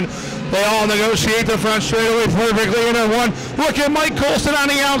 1. They all negotiate the front straightaway perfectly in a 1. Look at Mike Colston on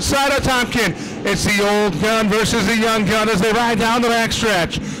the outside of Tompkin. It's the old gun versus the young gun as they ride down the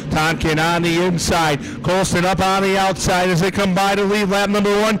backstretch. Tompkin on the inside. Colston up on the outside as they come by to lead lap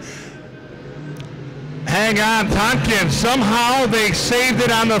number 1. Hang on, Tompkin. Somehow they saved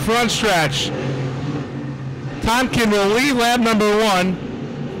it on the front stretch. Tompkin will lead lap number 1.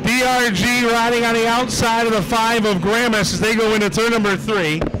 DRG riding on the outside of the 5 of Gramus as they go into turn number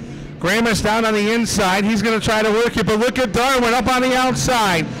 3. Gramus down on the inside. He's going to try to work it, but look at Darwin up on the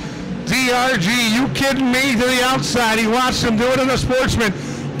outside. DRG, you kidding me, to the outside. He watched him do it in the Sportsman.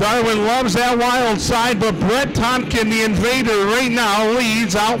 Darwin loves that wild side, but Brett Tompkin, the invader, right now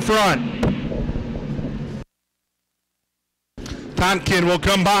leads out front. Tompkin will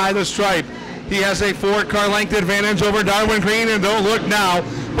come by the stripe. He has a 4-car length advantage over Darwin Green, and don't look now,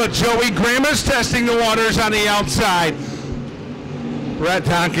 but Joey Gramus testing the waters on the outside. Brett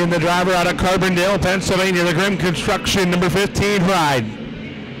Tompkin, the driver out of Carbondale, Pennsylvania, the Grimm Construction number 15 ride,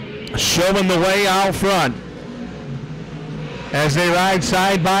 showing the way out front. As they ride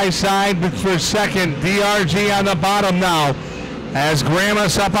side by side for second, DRG on the bottom now. As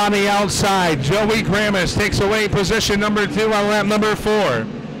Gramus up on the outside, Joey Gramus takes away position number 2 on lap number 4.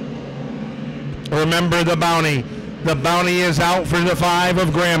 Remember the bounty. The bounty is out for the 5 of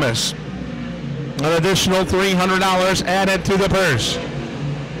Gramus. An additional $300 added to the purse.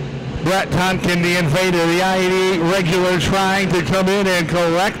 Brett Tompkin, the invader, the I-88 regular, trying to come in and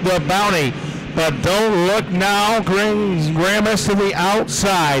collect the bounty. But don't look now. Gramis to the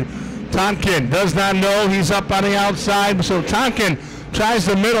outside. Tonkin does not know he's up on the outside, so Tonkin tries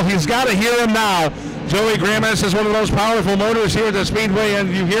the middle. He's got to hear him now. Joey Gramis is one of those powerful motors here at the Speedway,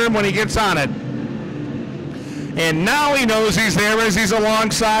 and you hear him when he gets on it. And now he knows he's there as he's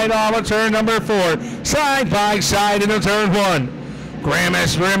alongside of turn number 4. Side by side into turn 1.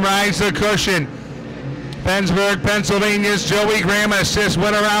 Gramis rim rides the cushion. Pennsburg, Pennsylvania's Joey Gramis just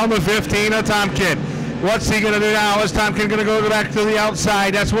went around the 15 of Tonkin. What's he going to do now? Is Tonkin going to go back to the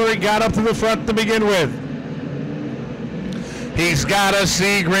outside? That's where he got up to the front to begin with. He's got to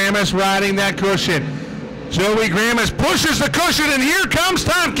see Gramis riding that cushion. Joey Gramis pushes the cushion, and here comes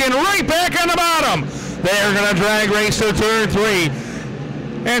Tonkin right back on the bottom. They're going to drag race to turn 3.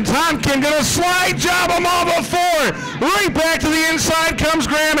 And Tonkin going to slide job him all before. Right back to the inside comes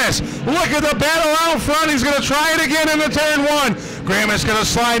Gramis. Look at the battle out front. He's going to try it again into turn 1. Gramis going to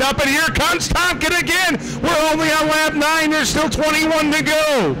slide up, and here comes Tonkin again. We're only on lap 9. There's still 21 to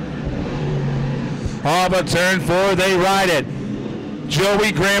go. Oh, but turn 4, they ride it.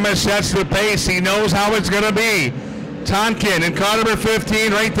 Joey Gramis sets the pace. He knows how it's going to be. Tonkin in car number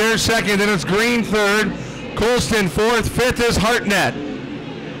 15 right there second. Then it's Green third. Colston fourth. Fifth is Hartnett.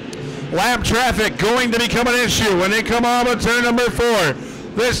 Lap traffic going to become an issue when they come off of turn number 4.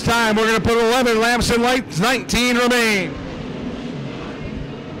 This time we're going to put 11 laps in lights. 19 remain.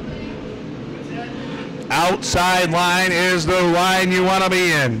 Outside line is the line you want to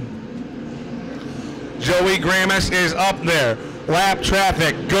be in. Joey Gramis is up there. Lap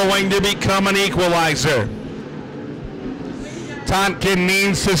traffic going to become an equalizer. Tonkin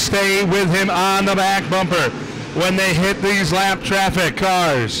needs to stay with him on the back bumper when they hit these lap traffic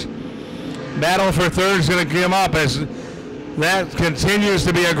cars. Battle for third is going to come up as that continues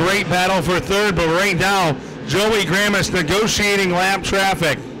to be a great battle for third, but right now Joey Gramis negotiating lap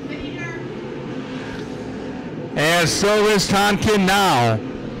traffic. As so is Tonkin now.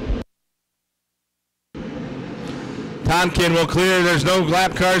 Tonkin will clear. There's no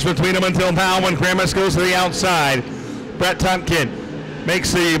lap cars between them until now when Gramis goes to the outside. Brett Tonkin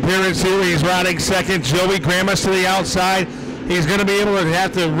makes the appearance here. He's riding second. Joey Gramis to the outside. He's going to be able to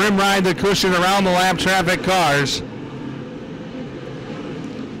have to rim ride the cushion around the lap traffic cars.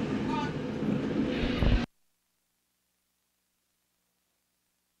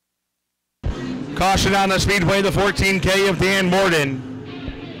 Caution on the speedway, the 14K of Dan Morden.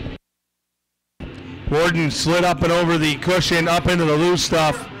 Morden slid up and over the cushion, up into the loose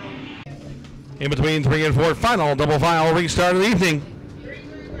stuff. In between 3 and 4, final double file restart of the evening.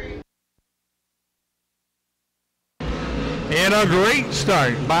 And a great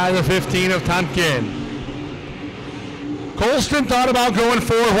start by the 15 of Tonkin. Colston thought about going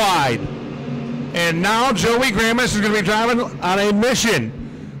 4 wide. And now Joey Gramis is going to be driving on a mission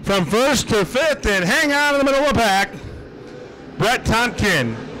from 1st to 5th and hang out in the middle of the pack. Brett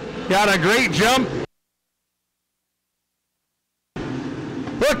Tonkin got a great jump.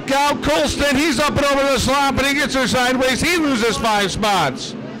 Look out, Colston. He's up and over the slop, and he gets her sideways. He loses 5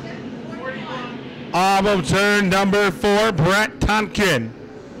 spots. Off of turn number 4, Brett Tonkin.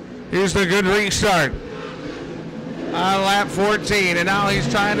 Here's the good restart on lap 14, and now he's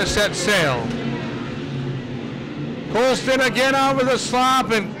trying to set sail. Colston again over the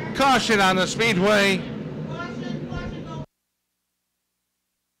slop, and caution on the speedway.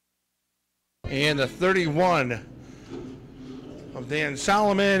 And the 31 of Dan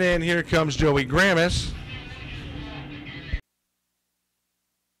Solomon, and here comes Joey Gramis.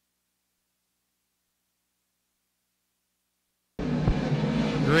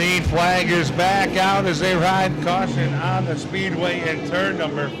 Green flag is back out as they ride caution on the speedway in turn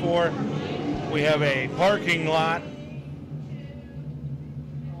number 4. We have a parking lot.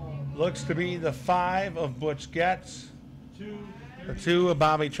 Looks to be the 5 of Butch Getz, the 2 of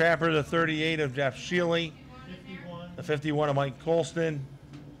Bobby Trapper, the 38 of Jeff Shealy, the 51 of Mike Colston.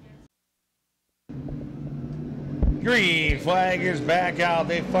 Green flag is back out.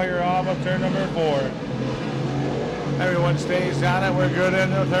 They fire off of turn number 4. Everyone stays on it. We're good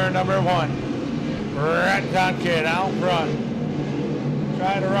into turn number 1. Brett Tonkin out front.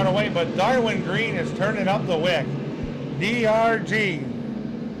 Trying to run away, but Darwin Green is turning up the wick. DRG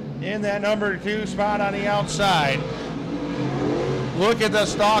in that number 2 spot on the outside. Look at the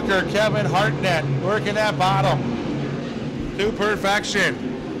stalker, Kevin Hartnett, working that bottom to perfection.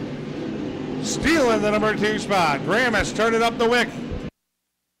 Stealing the number 2 spot. Gramis turning up the wick.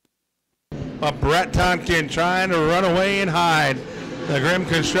 But Brett Tonkin trying to run away and hide the Grimm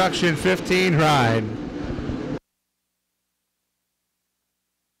Construction 15 ride.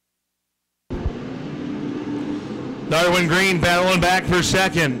 Darwin Green battling back for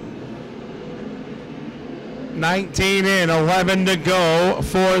second. 19 in, 11 to go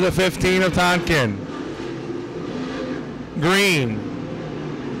for the 15 of Tonkin. Green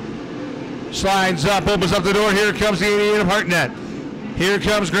slides up, opens up the door. Here comes the 88 of Hartnett. Here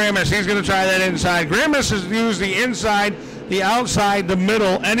comes Grammis. He's going to try that inside. Grammis has used the inside, the outside, the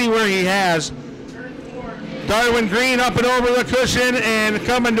middle, anywhere he has. Darwin Green up and over the cushion and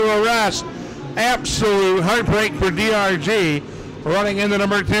coming to a rest. Absolute heartbreak for DRG, running in the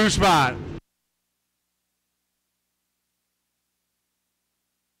number 2 spot.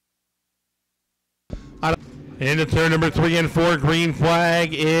 Into turn number 3 and 4, green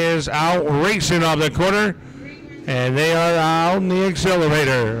flag is out, racing off the corner, and they are out in the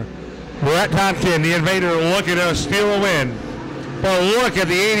accelerator. Brett Tonkin, the invader, looking to steal a win. But look at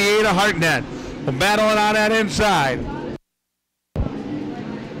the 88 of Hartnett, battling on that inside.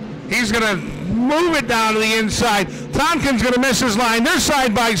 He's going to move it down to the inside. Tonkin's going to miss his line. They're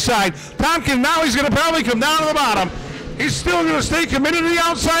side by side. Tonkin, now he's going to probably come down to the bottom. He's still going to stay committed to the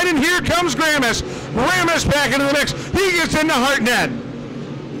outside, and here comes Grammis. Grammis back into the mix. He gets into Hartnett.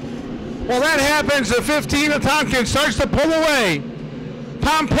 Well, that happens. The 15 of Tonkin starts to pull away.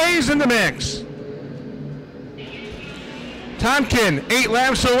 Pompey's in the mix. Tonkin, 8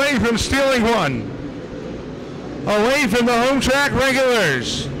 laps away from stealing one. Away from the home track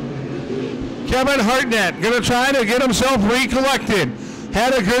regulars. Kevin Hartnett going to try to get himself recollected.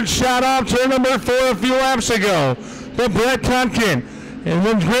 Had a good shot off turn number 4 a few laps ago. The Brett Tonkin and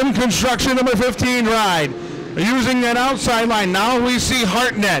then Grim Construction number 15 ride. Using that outside line. Now we see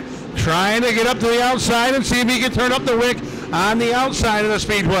Hartnett trying to get up to the outside and see if he can turn up the wick on the outside of the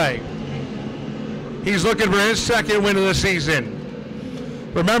speedway. He's looking for his second win of the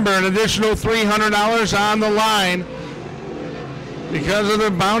season. Remember, an additional $300 on the line because of the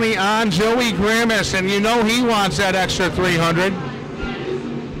bounty on Joey Grammis, and you know he wants that extra $300.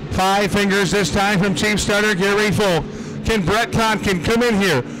 5 fingers this time from Chief Starter Gary Folk. Can Brett Tonkin come in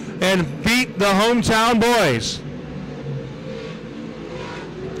here and beat the hometown boys?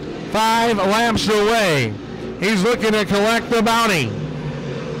 5 laps away. He's looking to collect the bounty.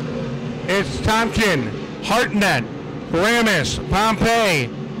 It's Tonkin, Hartnett, Grammis, Pompey,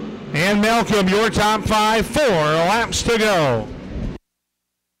 and Malcolm, your top 5. 4 laps to go.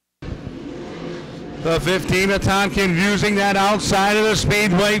 The 15 of Tonkin using that outside of the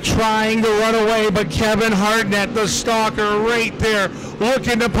speedway, trying to run away, but Kevin Hartnett, the stalker, right there,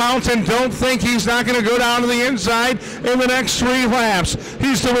 looking to pounce, and don't think he's not going to go down to the inside in the next 3 laps.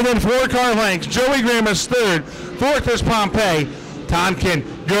 He's to within 4 car lengths. Joey Grammis 3rd. 4th is Pompey. Tonkin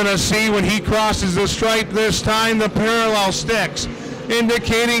gonna see when he crosses the stripe this time the parallel sticks,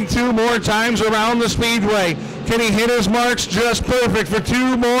 indicating 2 more times around the speedway. Can he hit his marks just perfect for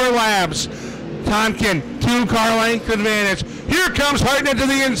 2 more laps? Tonkin, 2 car length advantage. Here comes Hartnett to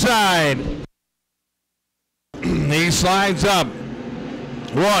the inside. He slides up.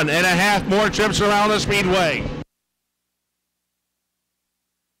 1.5 more trips around the speedway.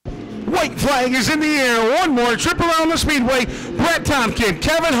 White flag is in the air. 1 more trip around the speedway. Brett Tonkin,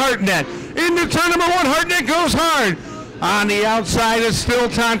 Kevin Hartnett. Into turn number 1, Hartnett goes hard. On the outside is still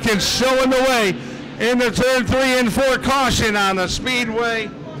Tonkin showing the way. Into turn 3 and 4, caution on the speedway.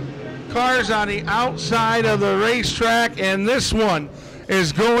 Cars on the outside of the racetrack, and this one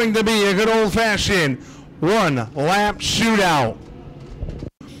is going to be a good old-fashioned 1-lap shootout.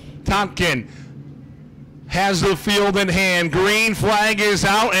 Tonkin has the field in hand. Green flag is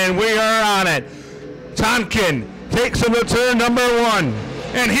out, and we are on it. Tonkin takes him to turn number 1.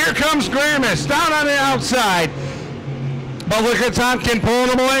 And here comes Grammis down on the outside. But look at Tonkin pulling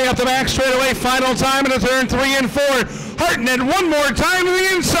him away up the back straightaway. Final time into turn 3 and 4. Hartnett 1 more time to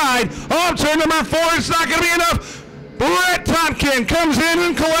the inside. Oh, turn number 4, it's not going to be enough. Brett Tonkin comes in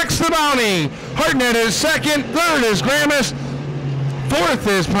and collects the bounty. Hartnett is 2nd, 3rd is Grammis. 4th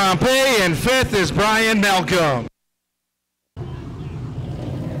is Pompey, and 5th is Brian Malcolm.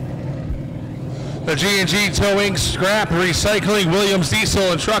 The G&G Towing, Scrap, Recycling, Williams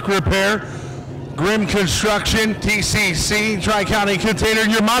Diesel and Truck Repair, Grim Construction, TCC, Tri-County Container,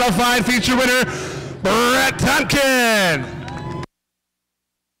 your modified feature winner, Brett Tonkin.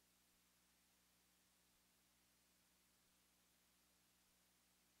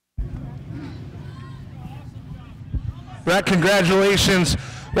 Brett, congratulations.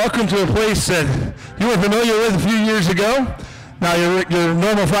 Welcome to a place that you were familiar with a few years ago. Now your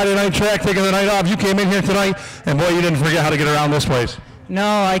normal Friday night track, taking the night off. You came in here tonight, and boy, you didn't forget how to get around this place. No,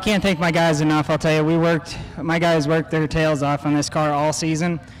 I can't thank my guys enough. I'll tell you, my guys worked their tails off on this car all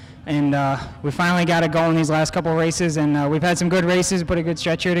season, and we finally got it going these last couple races, and we've had some good races, put a good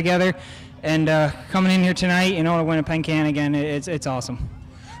stretch here together, and coming in here tonight, to win a Penn Can again, it's awesome.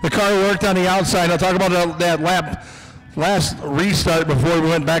 The car worked on the outside. I'll talk about that lap, last restart before we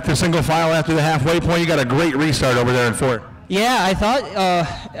went back to single file after the halfway point. You got a great restart over there in fourth. Yeah, I thought,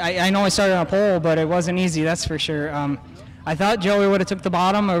 I know I started on a pole, but it wasn't easy, that's for sure. I thought Joey would have took the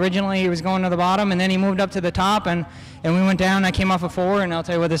bottom. Originally, he was going to the bottom, and then he moved up to the top, and we went down. I came off of 4, and I'll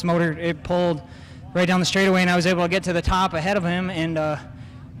tell you what, this motor, it pulled right down the straightaway, and I was able to get to the top ahead of him, and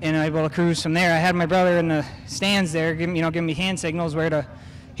able to cruise from there. I had my brother in the stands there, giving me hand signals where to.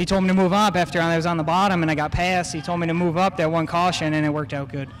 He told me to move up after I was on the bottom, and I got past. He told me to move up that one caution, and it worked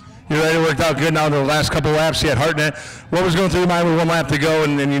out good. You're right, it worked out good. Now the last couple laps, you had Hartnett. What was going through your mind with 1 lap to go,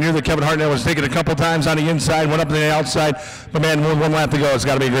 and you knew that Kevin Hartnett was taking a couple times on the inside, went up to the outside, but man, with 1 lap to go, it's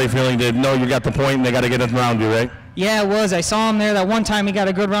got to be a great feeling to know you got the point and they got to get it around you, right? Yeah, it was. I saw him there that one time. He got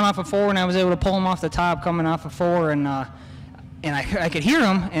a good run off of 4, and I was able to pull him off the top coming off of 4, and I could hear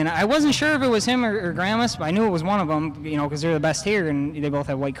him, and I wasn't sure if it was him or Gramus, but I knew it was one of them, because they're the best here, and they both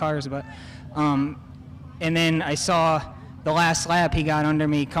have white cars. But, and then I saw the last lap he got under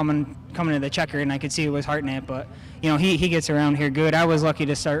me coming to the checker, and I could see it was Hartnett. But he gets around here good. I was lucky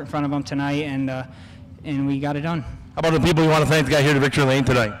to start in front of him tonight, and we got it done. How about the people you want to thank that got here to Victory Lane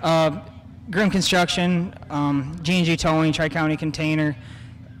tonight? Grim Construction, G&G Towing, Tri-County Container,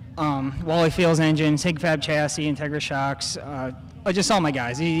 Wally Fields Engines, Hig Fab Chassis, Integra Shocks, just all my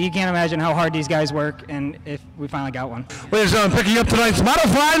guys. You can't imagine how hard these guys work, and if we finally got one. Ladies and gentlemen, picking up tonight's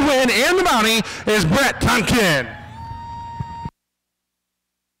modified win and the bounty is Brett Tonkin.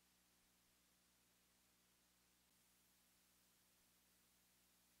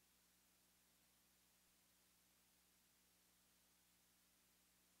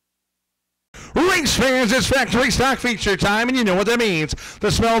 Race fans, it's factory stock feature time, and you know what that means.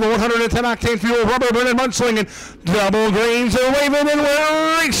 The smell of the 110 octane fuel, rubber burning, mudslinging, double greens are waving, and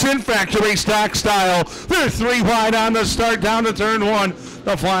we're racing factory stock style. They're 3 wide on the start down to turn 1.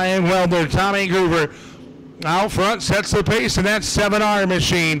 The flying welder, Tommy Groover, out front sets the pace, and that's 7R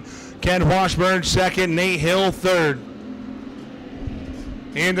machine. Ken Washburn second, Nate Hill third.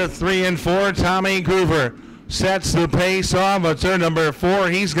 Into 3 and 4, Tommy Groover sets the pace off of turn number 4.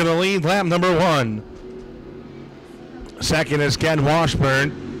 He's going to lead lap number 1. Second is Ken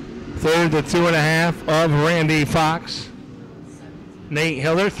Washburn. Third, the 2.5 of Randy Fox. Nate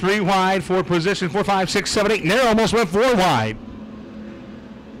Hiller, 3 wide, 4 position, 4, 5, 6, 7, 8. Narrow almost went 4 wide.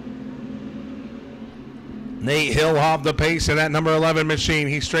 Nate Hill off the pace in that number 11 machine.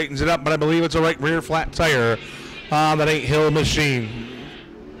 He straightens it up, but I believe it's a right rear flat tire on that Nate Hill machine.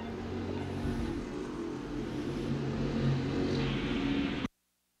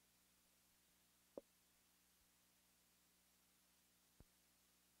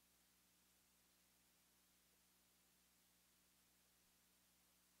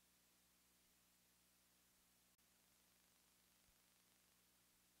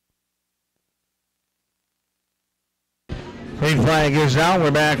 Green flag is out.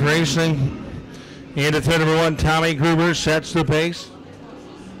 We're back racing. Into turn number 1, Tommy Gruber sets the pace.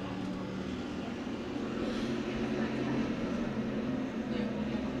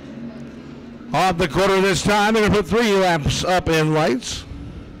 Off the quarter this time. They're going to put 3 laps up in lights.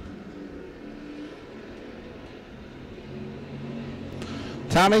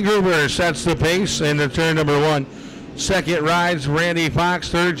 Tommy Gruber sets the pace into turn number 1. Second rides Randy Fox.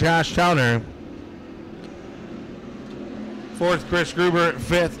 Third, Josh Towner. Fourth, Chris Gruber.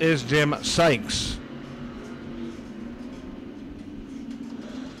 Fifth is Jim Sykes.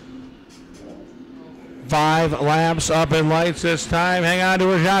 Five laps up in lights this time. Hang on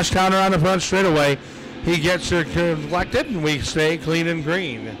to a Josh Towner on the front straightaway. He gets her collected, and we stay clean and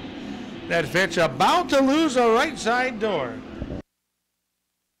green. That Fitch about to lose a right side door.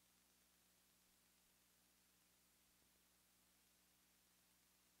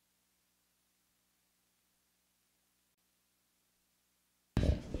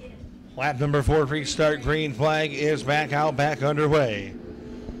 Lap number 4 restart. Green flag is back out, back underway.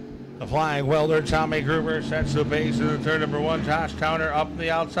 The flying welder, Tommy Gruber, sets the pace in the turn number 1. Josh Towner up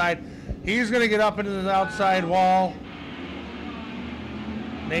the outside. He's going to get up into the outside wall.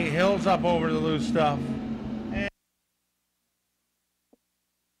 Nate Hill's up over the loose stuff.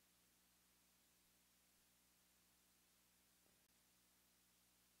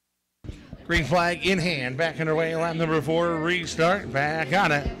 Green flag in hand, back underway. Lap number 4 restart, back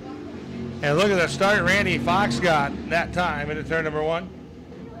on it. And look at the start Randy Fox got that time into turn number 1.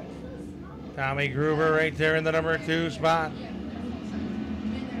 Tommy Gruber right there in the number 2 spot.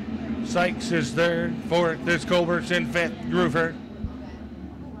 Sykes is third. Fourth is Culbertson. Fifth, Gruber.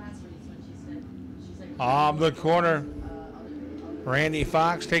 Off the corner. Randy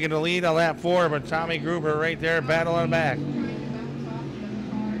Fox taking the lead on lap 4, but Tommy Gruber right there battling back.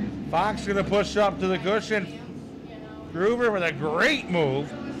 Fox going to push up to the cushion. Gruber with a great move.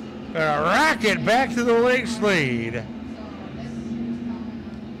 Gonna rock it back to the race lead.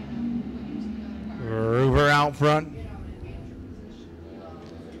 Gruber out front.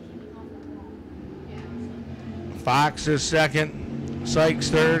 Fox is second. Sykes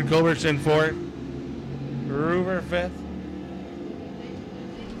third. Culbertson fourth. Gruber fifth.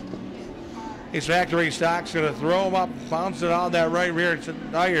 Ace Factory Stock's going to throw him up, bounce it on that right rear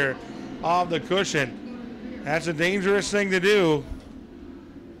tire off the cushion. That's a dangerous thing to do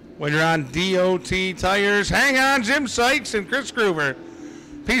when you're on DOT tires. Hang on, Jim Sykes and Chris Gruber.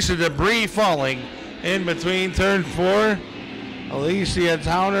 Piece of debris falling in between turn 4. Alicia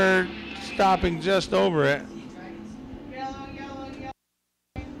Towner stopping just over it.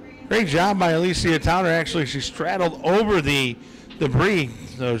 Great job by Alicia Towner. Actually, she straddled over the debris,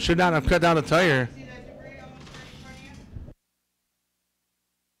 so should not have cut down the tire.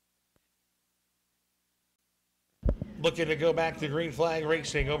 Looking to go back to Green Flag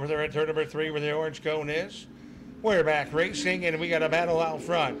Racing over there at turn number 3 where the orange cone is. We're back racing, and we got a battle out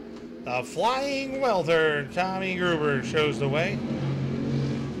front. The Flying Welter, Tommy Gruber, shows the way.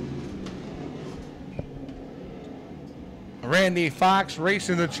 Randy Fox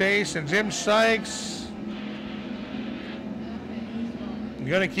racing the chase, and Jim Sykes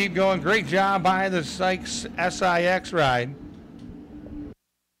going to keep going. Great job by the Sykes SIX ride.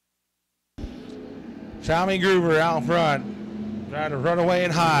 Tommy Gruber out front, trying to run away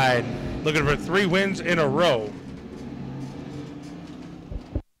and hide. Looking for 3 wins in a row.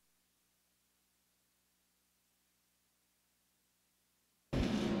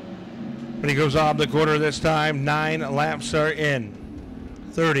 When he goes off the quarter this time, 9 laps are in.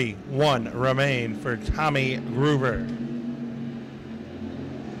 31 remain for Tommy Gruber.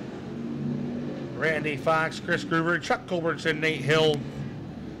 Randy Fox, Chris Gruber, Chuck Culbertson, Nate Hill,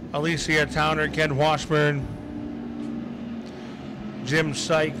 Alicia Towner, Ken Washburn, Jim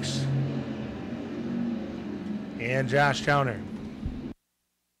Sykes, and Josh Towner.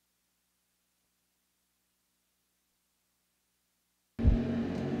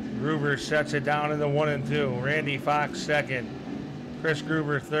 Gruber sets it down in the 1 and 2. Randy Fox second. Chris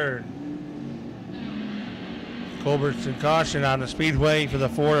Gruber third. Culbertson caution on the speedway for the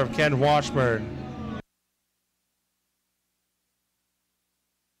 4 of Ken Washburn.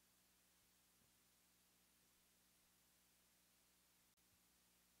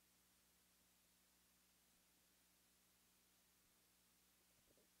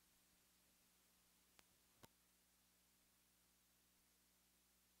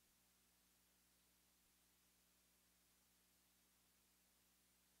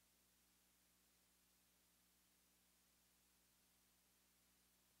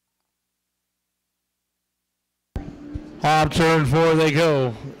 Off turn 4 they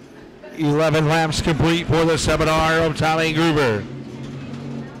go. 11 laps complete for the seminar of Tommy Gruber.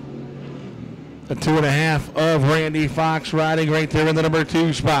 The 2.5 of Randy Fox riding right there in the number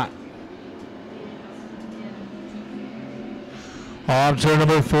 2 spot. Off turn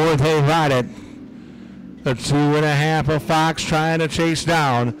number 4 they ride it. The 2.5 of Fox trying to chase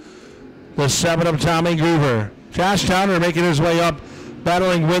down the 7 of Tommy Gruber. Josh Towner making his way up,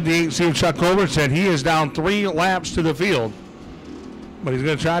 battling with the 8 of Chuck Culbertson. He is down 3 laps to the field. But he's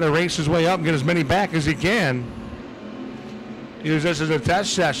going to try to race his way up and get as many back as he can. Use this as a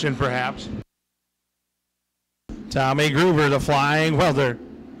test session, perhaps. Tommy Gruber, the Flying Welder.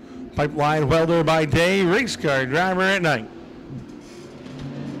 Pipeline welder by day, race car driver at night.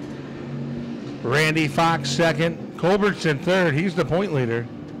 Randy Fox second. Culbertson third. He's the point leader.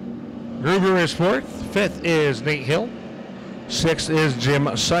 Gruber is fourth. Fifth is Nate Hill. Sixth is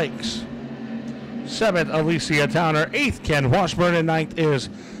Jim Sykes. Seventh, Alicia Towner. Eighth, Ken Washburn. And ninth is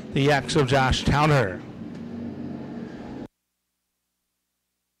the X of Josh Towner.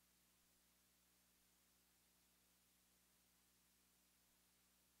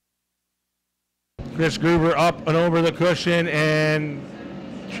 Chris Gruber up and over the cushion and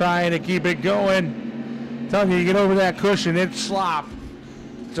trying to keep it going. Telling you, you get over that cushion, it's slop.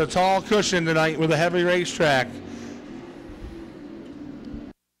 It's a tall cushion tonight with a heavy racetrack.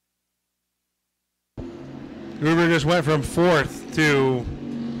 Gruber just went from 4th to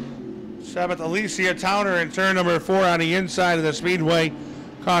 7th. Alicia Towner in turn number 4 on the inside of the speedway.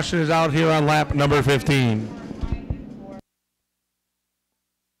 Caution is out here on lap number 15.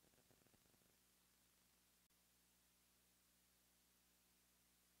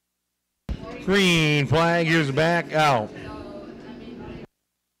 Green flag is back out.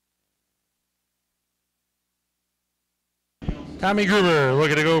 Tommy Gruber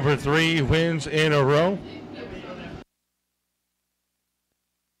looking to go for 3 wins in a row.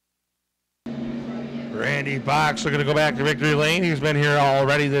 Randy Fox looking to go back to victory lane. He's been here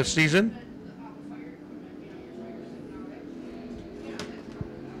already this season.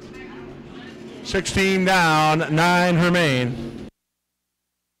 $16 down, 9 remain.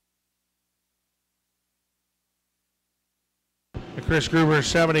 The Chris Gruber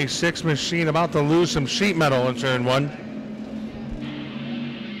 76 machine about to lose some sheet metal in turn 1.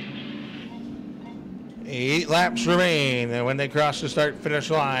 8 laps remain, and when they cross the start-finish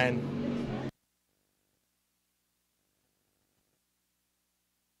line.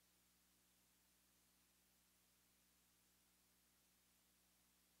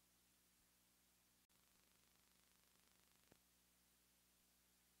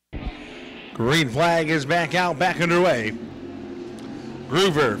 Green flag is back out, back underway.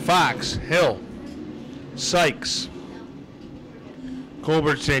 Groover, Fox, Hill, Sykes,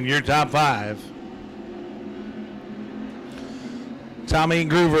 Culbertson, your top 5. Tommy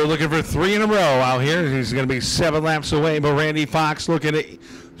Groover looking for 3 in a row out here. He's going to be 7 laps away, but Randy Fox looking to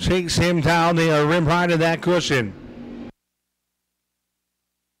chase him down. They are rim high to that cushion.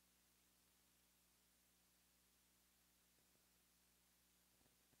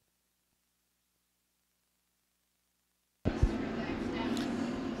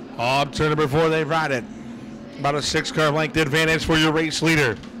 Off turn number 4, they ride it. About a 6-car length advantage for your race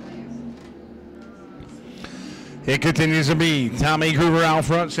leader. It continues to be Tommy Groover out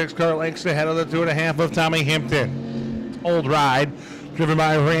front, 6-car lengths ahead of the 2.5 of Tommy Hampton. Old ride, driven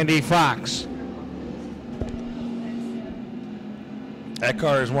by Randy Fox. That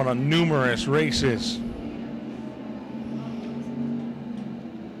car has won on numerous races.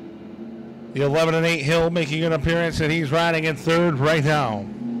 The 11 and 8 Hill making an appearance, and he's riding in 3rd right now.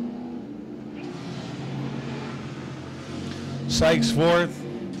 Sykes 4th.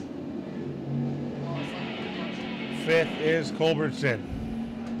 5th is Culbertson.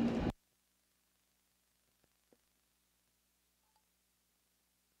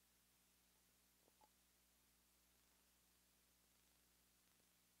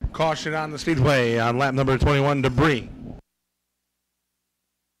 Caution on the speedway on lap number 21, debris.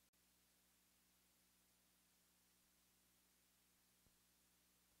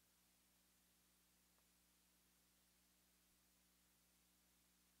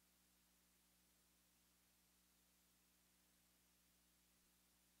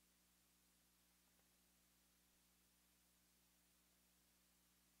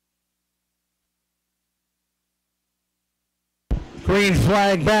 Green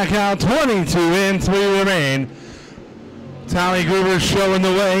flag back out, 22 in, 3 remain. Tommy Groover showing the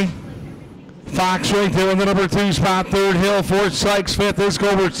way. Fox right there in the number 2 spot, 3rd Hill, 4th Sykes, 5th is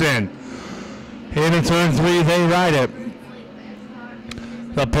Culbertson. Into turn 3, they ride it.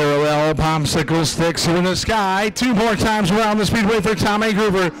 The parallel popsicle sticks are in the sky. 2 more times around the speedway for Tommy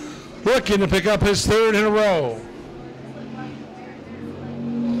Groover, looking to pick up his 3rd in a row.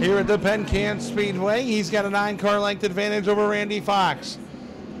 Here at the Penn Can Speedway, he's got a 9-car length advantage over Randy Fox.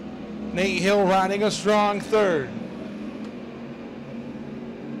 Nate Hill riding a strong 3rd.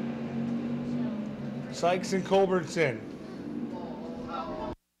 Sykes and Culbertson.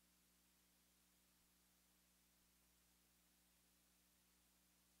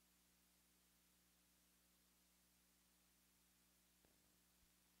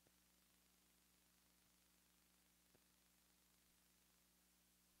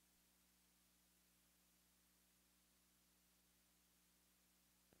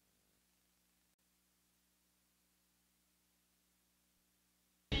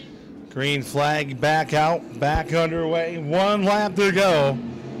 Green flag back out, back underway. 1 lap to go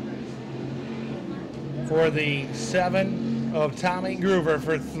for the 7 of Tommy Groover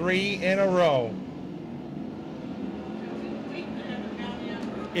for 3 in a row.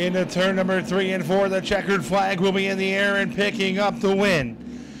 Into turn number 3 and 4, the checkered flag will be in the air and picking up the win.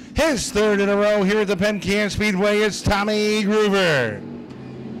 His 3rd in a row here at the Penn Can Speedway is Tommy Groover.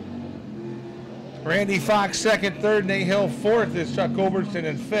 Randy Fox 2nd, 3rd, Nate Hill 4th is Chuck Culbertson,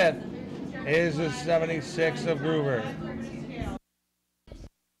 and 5th is the 76 of Groover.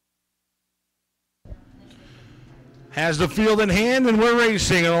 Has the field in hand, and we're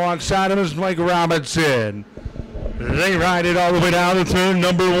racing, and alongside him is Mike Robinson. They ride it all the way down to turn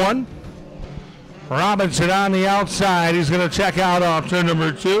number 1. Robinson on the outside. He's going to check out off turn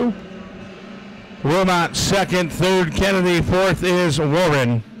number 2. Wilmot 2nd, 3rd, Kennedy 4th is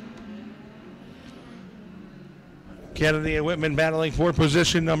Warren. Kennedy and Whitman battling for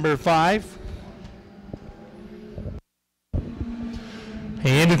position number 5.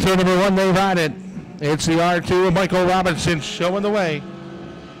 And into turn number 1, they ride it. It's the R2 of Michael Robinson showing the way.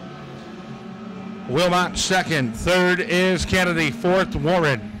 Wilmot 2nd, 3rd is Kennedy, 4th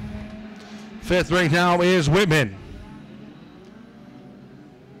Warren. Fifth right now is Whitman.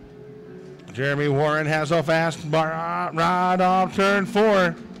 Jeremy Warren has a fast rod off turn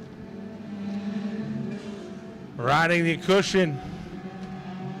 4. Riding the cushion.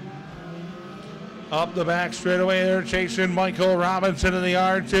 Up the back straightaway, they're chasing Michael Robinson in the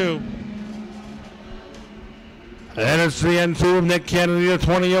R2. And it's the N2 of Nick Kennedy, the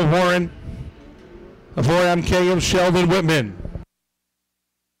 20 of Warren. The 4MK of Sheldon Whitman.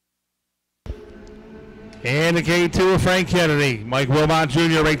 And the K2 of Frank Kennedy. Mike Wilmot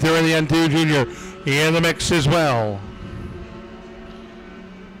Jr. right there in the N2 Jr. In the mix as well.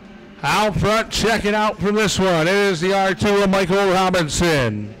 Out front, check it out from this one. It is the R2 of Michael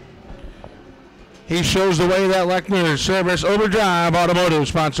Robinson. He shows the way that Lechner Service Overdrive Automotive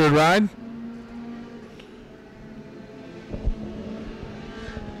sponsored ride.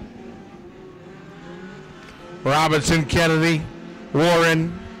 Robinson, Kennedy,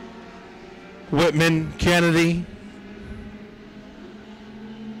 Warren, Whitman, Kennedy,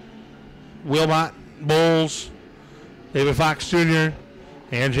 Wilmot, Bowles, David Fox Jr.,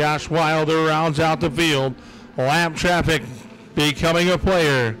 and Josh Wilder rounds out the field. Lap traffic becoming a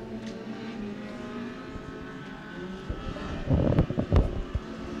player.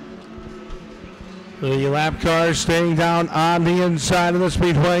 The lap cars staying down on the inside of the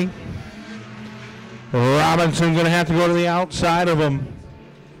speedway. Robinson going to have to go to the outside of them.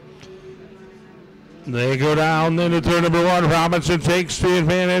 They go down into turn number 1. Robinson takes the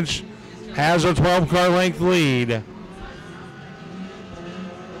advantage, has a 12-car length lead.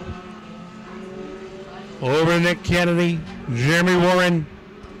 Over Nick Kennedy, Jeremy Warren,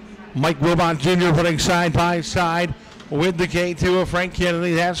 Mike Wilmot Jr. putting side by side with the K2 of Frank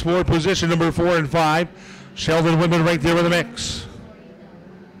Kennedy. That's for position number 4 and 5. Sheldon Whitman right there in the mix.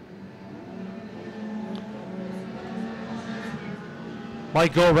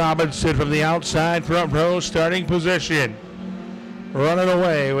 Michael Robinson from the outside front row starting position. Running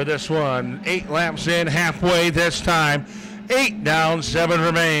away with this one. 8 laps in, halfway this time. 8 down, 7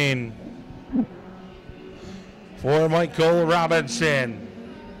 remain. For Michael Robinson.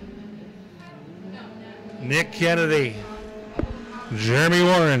 Nick Kennedy. Jeremy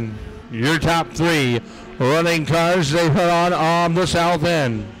Warren. Your top 3 running cars they put on the south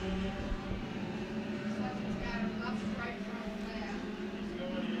end.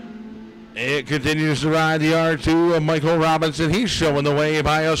 It continues to ride the R2 of Michael Robinson. He's showing the way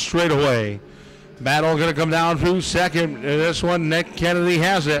by a straightaway. Battle going to come down through second. This one, Nick Kennedy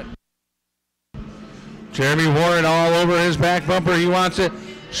has it. Jeremy Warren all over his back bumper. He wants it.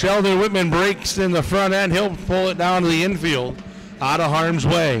 Sheldon Whitman breaks in the front end. He'll pull it down to the infield out of harm's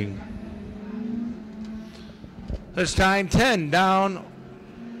way. This time 10 down.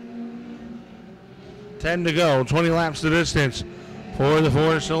 10 to go. 20 laps the distance for the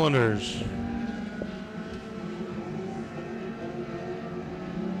 4 cylinders.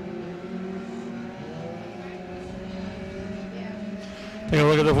 Take a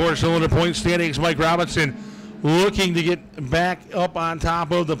look at the 4-cylinder point standings. Mike Robinson looking to get back up on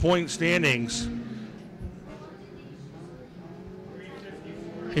top of the point standings.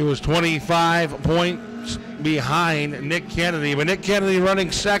 He was 25 points behind Nick Kennedy, but Nick Kennedy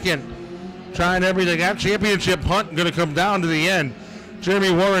running second, trying everything. That championship hunt going to come down to the end.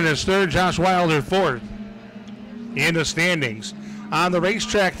 Jeremy Warren is third, Josh Wilder fourth in the standings. On the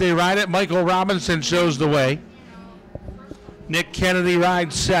racetrack they ride it. Michael Robinson shows the way. Nick Kennedy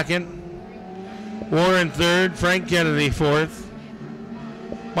rides second. Warren third, Frank Kennedy fourth.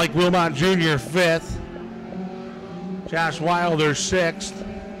 Mike Wilmot Jr. fifth. Josh Wilder sixth.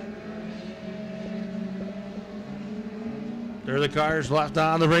 There are the cars left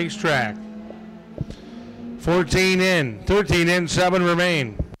on the racetrack. 14 in, 13 in, 7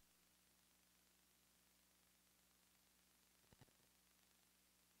 remain.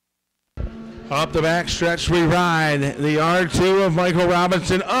 Up the back stretch we ride. The R2 of Michael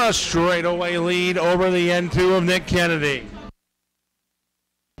Robinson, a straightaway lead over the N2 of Nick Kennedy.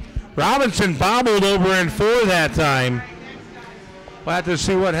 Robinson bobbled over in 4 that time. We'll have to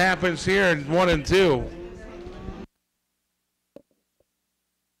see what happens here in 1 and 2.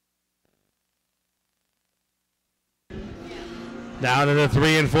 Down into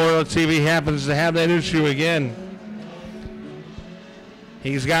 3 and 4. Let's see if he happens to have that issue again.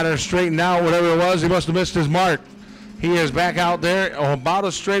 He's got it straightened out, whatever it was. He must have missed his mark. He is back out there, about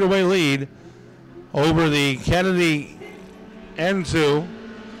a straightaway lead over the Kennedy N2,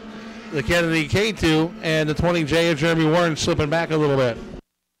 the Kennedy K2, and the 20J of Jeremy Warren slipping back a little bit.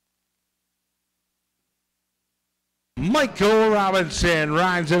 Michael Robinson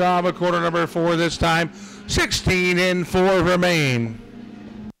rides it off at quarter number 4 this time. 16 and 4 remain.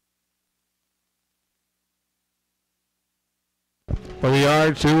 for the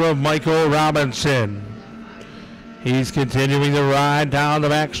R2 of Michael Robinson. He's continuing to ride down the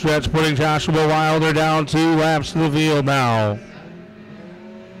backstretch, putting Joshua Wilder down 2 laps to the field now.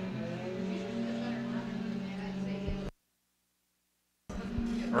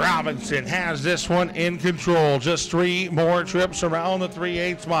 Robinson has this one in control. Just 3 more trips around the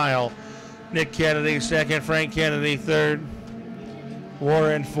 3/8 mile. Nick Kennedy second, Frank Kennedy third,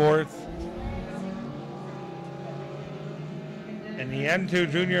 Warren fourth. And the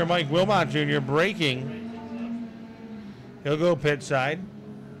N2 junior, Mike Wilmot Jr., braking. He'll go pit side.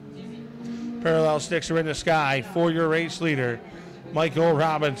 Parallel sticks are in the sky for your race leader, Michael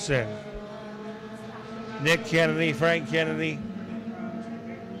Robinson. Nick Kennedy, Frank Kennedy,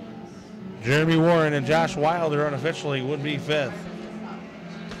 Jeremy Warren, and Josh Wilder unofficially would be 5th.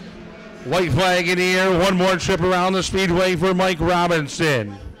 White flag in the air. 1 more trip around the speedway for Mike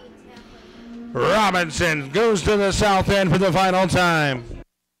Robinson. Robinson goes to the south end for the final time.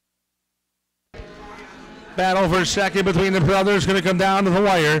 Battle for second between the brothers going to come down to the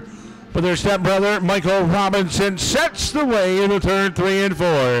wire. But their stepbrother, Michael Robinson, sets the way into turn 3 and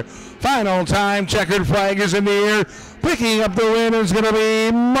 4. Final time, checkered flag is in the air. Picking up the win is going to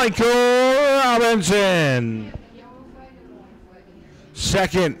be Michael Robinson.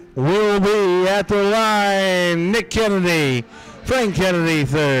 Second will be at the line, Nick Kennedy. Frank Kennedy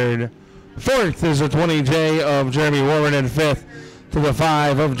third. Fourth is a 20J of Jeremy Warren, and 5th to the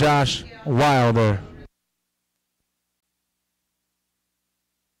 5 of Josh Wilder.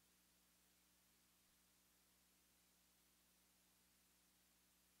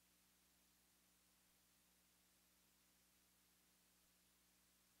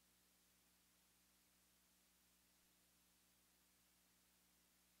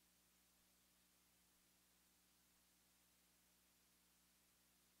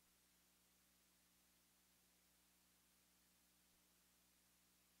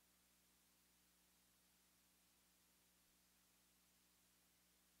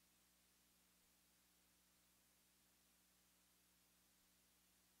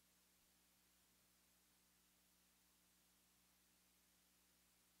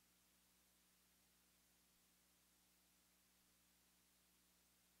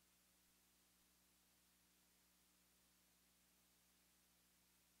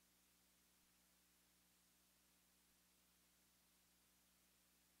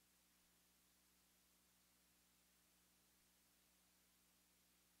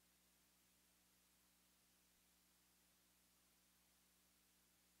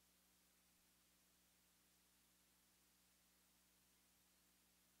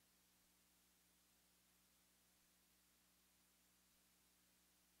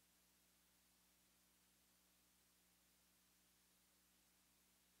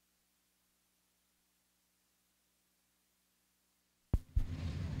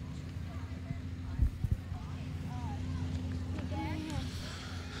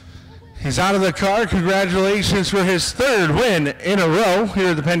 He's out of the car. Congratulations for his 3rd win in a row here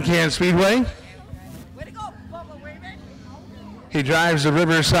at the Penn Can Speedway. He drives the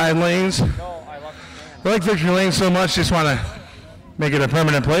Riverside lanes. I like Victory Lane so much, just want to make it a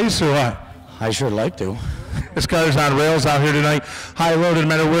permanent place, or what? I sure like to. This car's on rails out here tonight. High loaded, no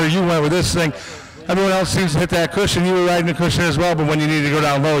matter where you went with this thing. Everyone else seems to hit that cushion. You were riding the cushion as well, but when you needed to go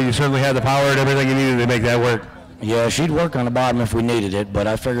down low, you certainly had the power and everything you needed to make that work. Yeah, she'd work on the bottom if we needed it, but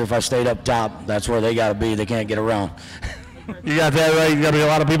I figure if I stayed up top, that's where they got to be. They can't get around. You got that right. You got to be a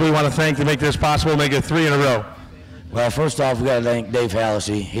lot of people you want to thank to make this possible, make it 3 in a row. Well, first off, we got to thank Dave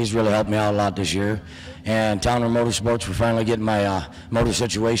Hallisey. He's really helped me out a lot this year. And Towner Motorsports for finally getting my motor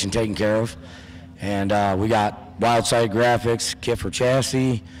situation taken care of. And we got Wildside Graphics, Kiffer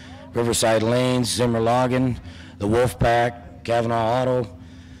Chassis, Riverside Lanes, Zimmer Logging, the Wolfpack, Kavanaugh Auto.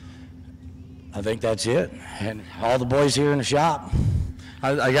 I think that's it. And all the boys here in the shop.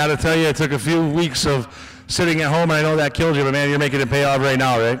 I got to tell you, it took a few weeks of sitting at home, and I know that killed you, but man, you're making it pay off right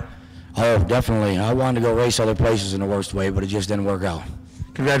now, right? Oh, definitely. I wanted to go race other places in the worst way, but it just didn't work out.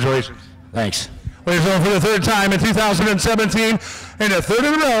 Congratulations. Thanks. Ladies and gentlemen, for the 3rd time in 2017, and the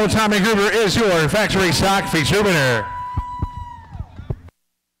 3rd in a row, Tommy Gruber is your factory stock feature winner.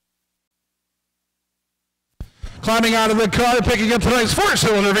 Climbing out of the car, picking up tonight's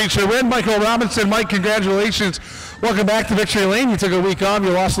 4-cylinder feature win, Michael Robinson. Mike, congratulations. Welcome back to Victory Lane. You took a week off.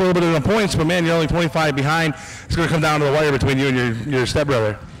 You lost a little bit of the points, but man, you're only 25 behind. It's going to come down to the wire between you and your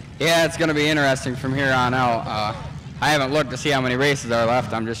stepbrother. Yeah, it's going to be interesting from here on out. I haven't looked to see how many races are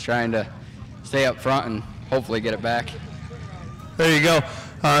left. I'm just trying to stay up front and hopefully get it back. There you go.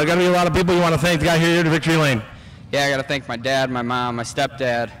 Got to be a lot of people you want to thank. The guy here to Victory Lane. Yeah, I got to thank my dad, my mom, my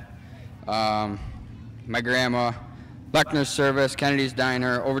stepdad, my grandma, Lechner's Service, Kennedy's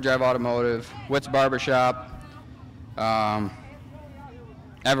Diner, Overdrive Automotive, Witt's Barbershop, everyone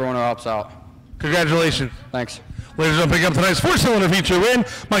who helps out. Congratulations. Thanks. Ladies and gentlemen, pick up tonight's four-cylinder feature win,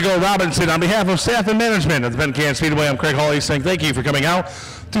 Michael Robinson. On behalf of staff and management of the Penn Can Speedway, I'm Craig Hawley saying thank you for coming out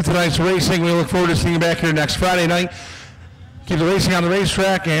to tonight's racing. We look forward to seeing you back here next Friday night. Keep the racing on the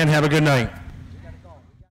racetrack and have a good night.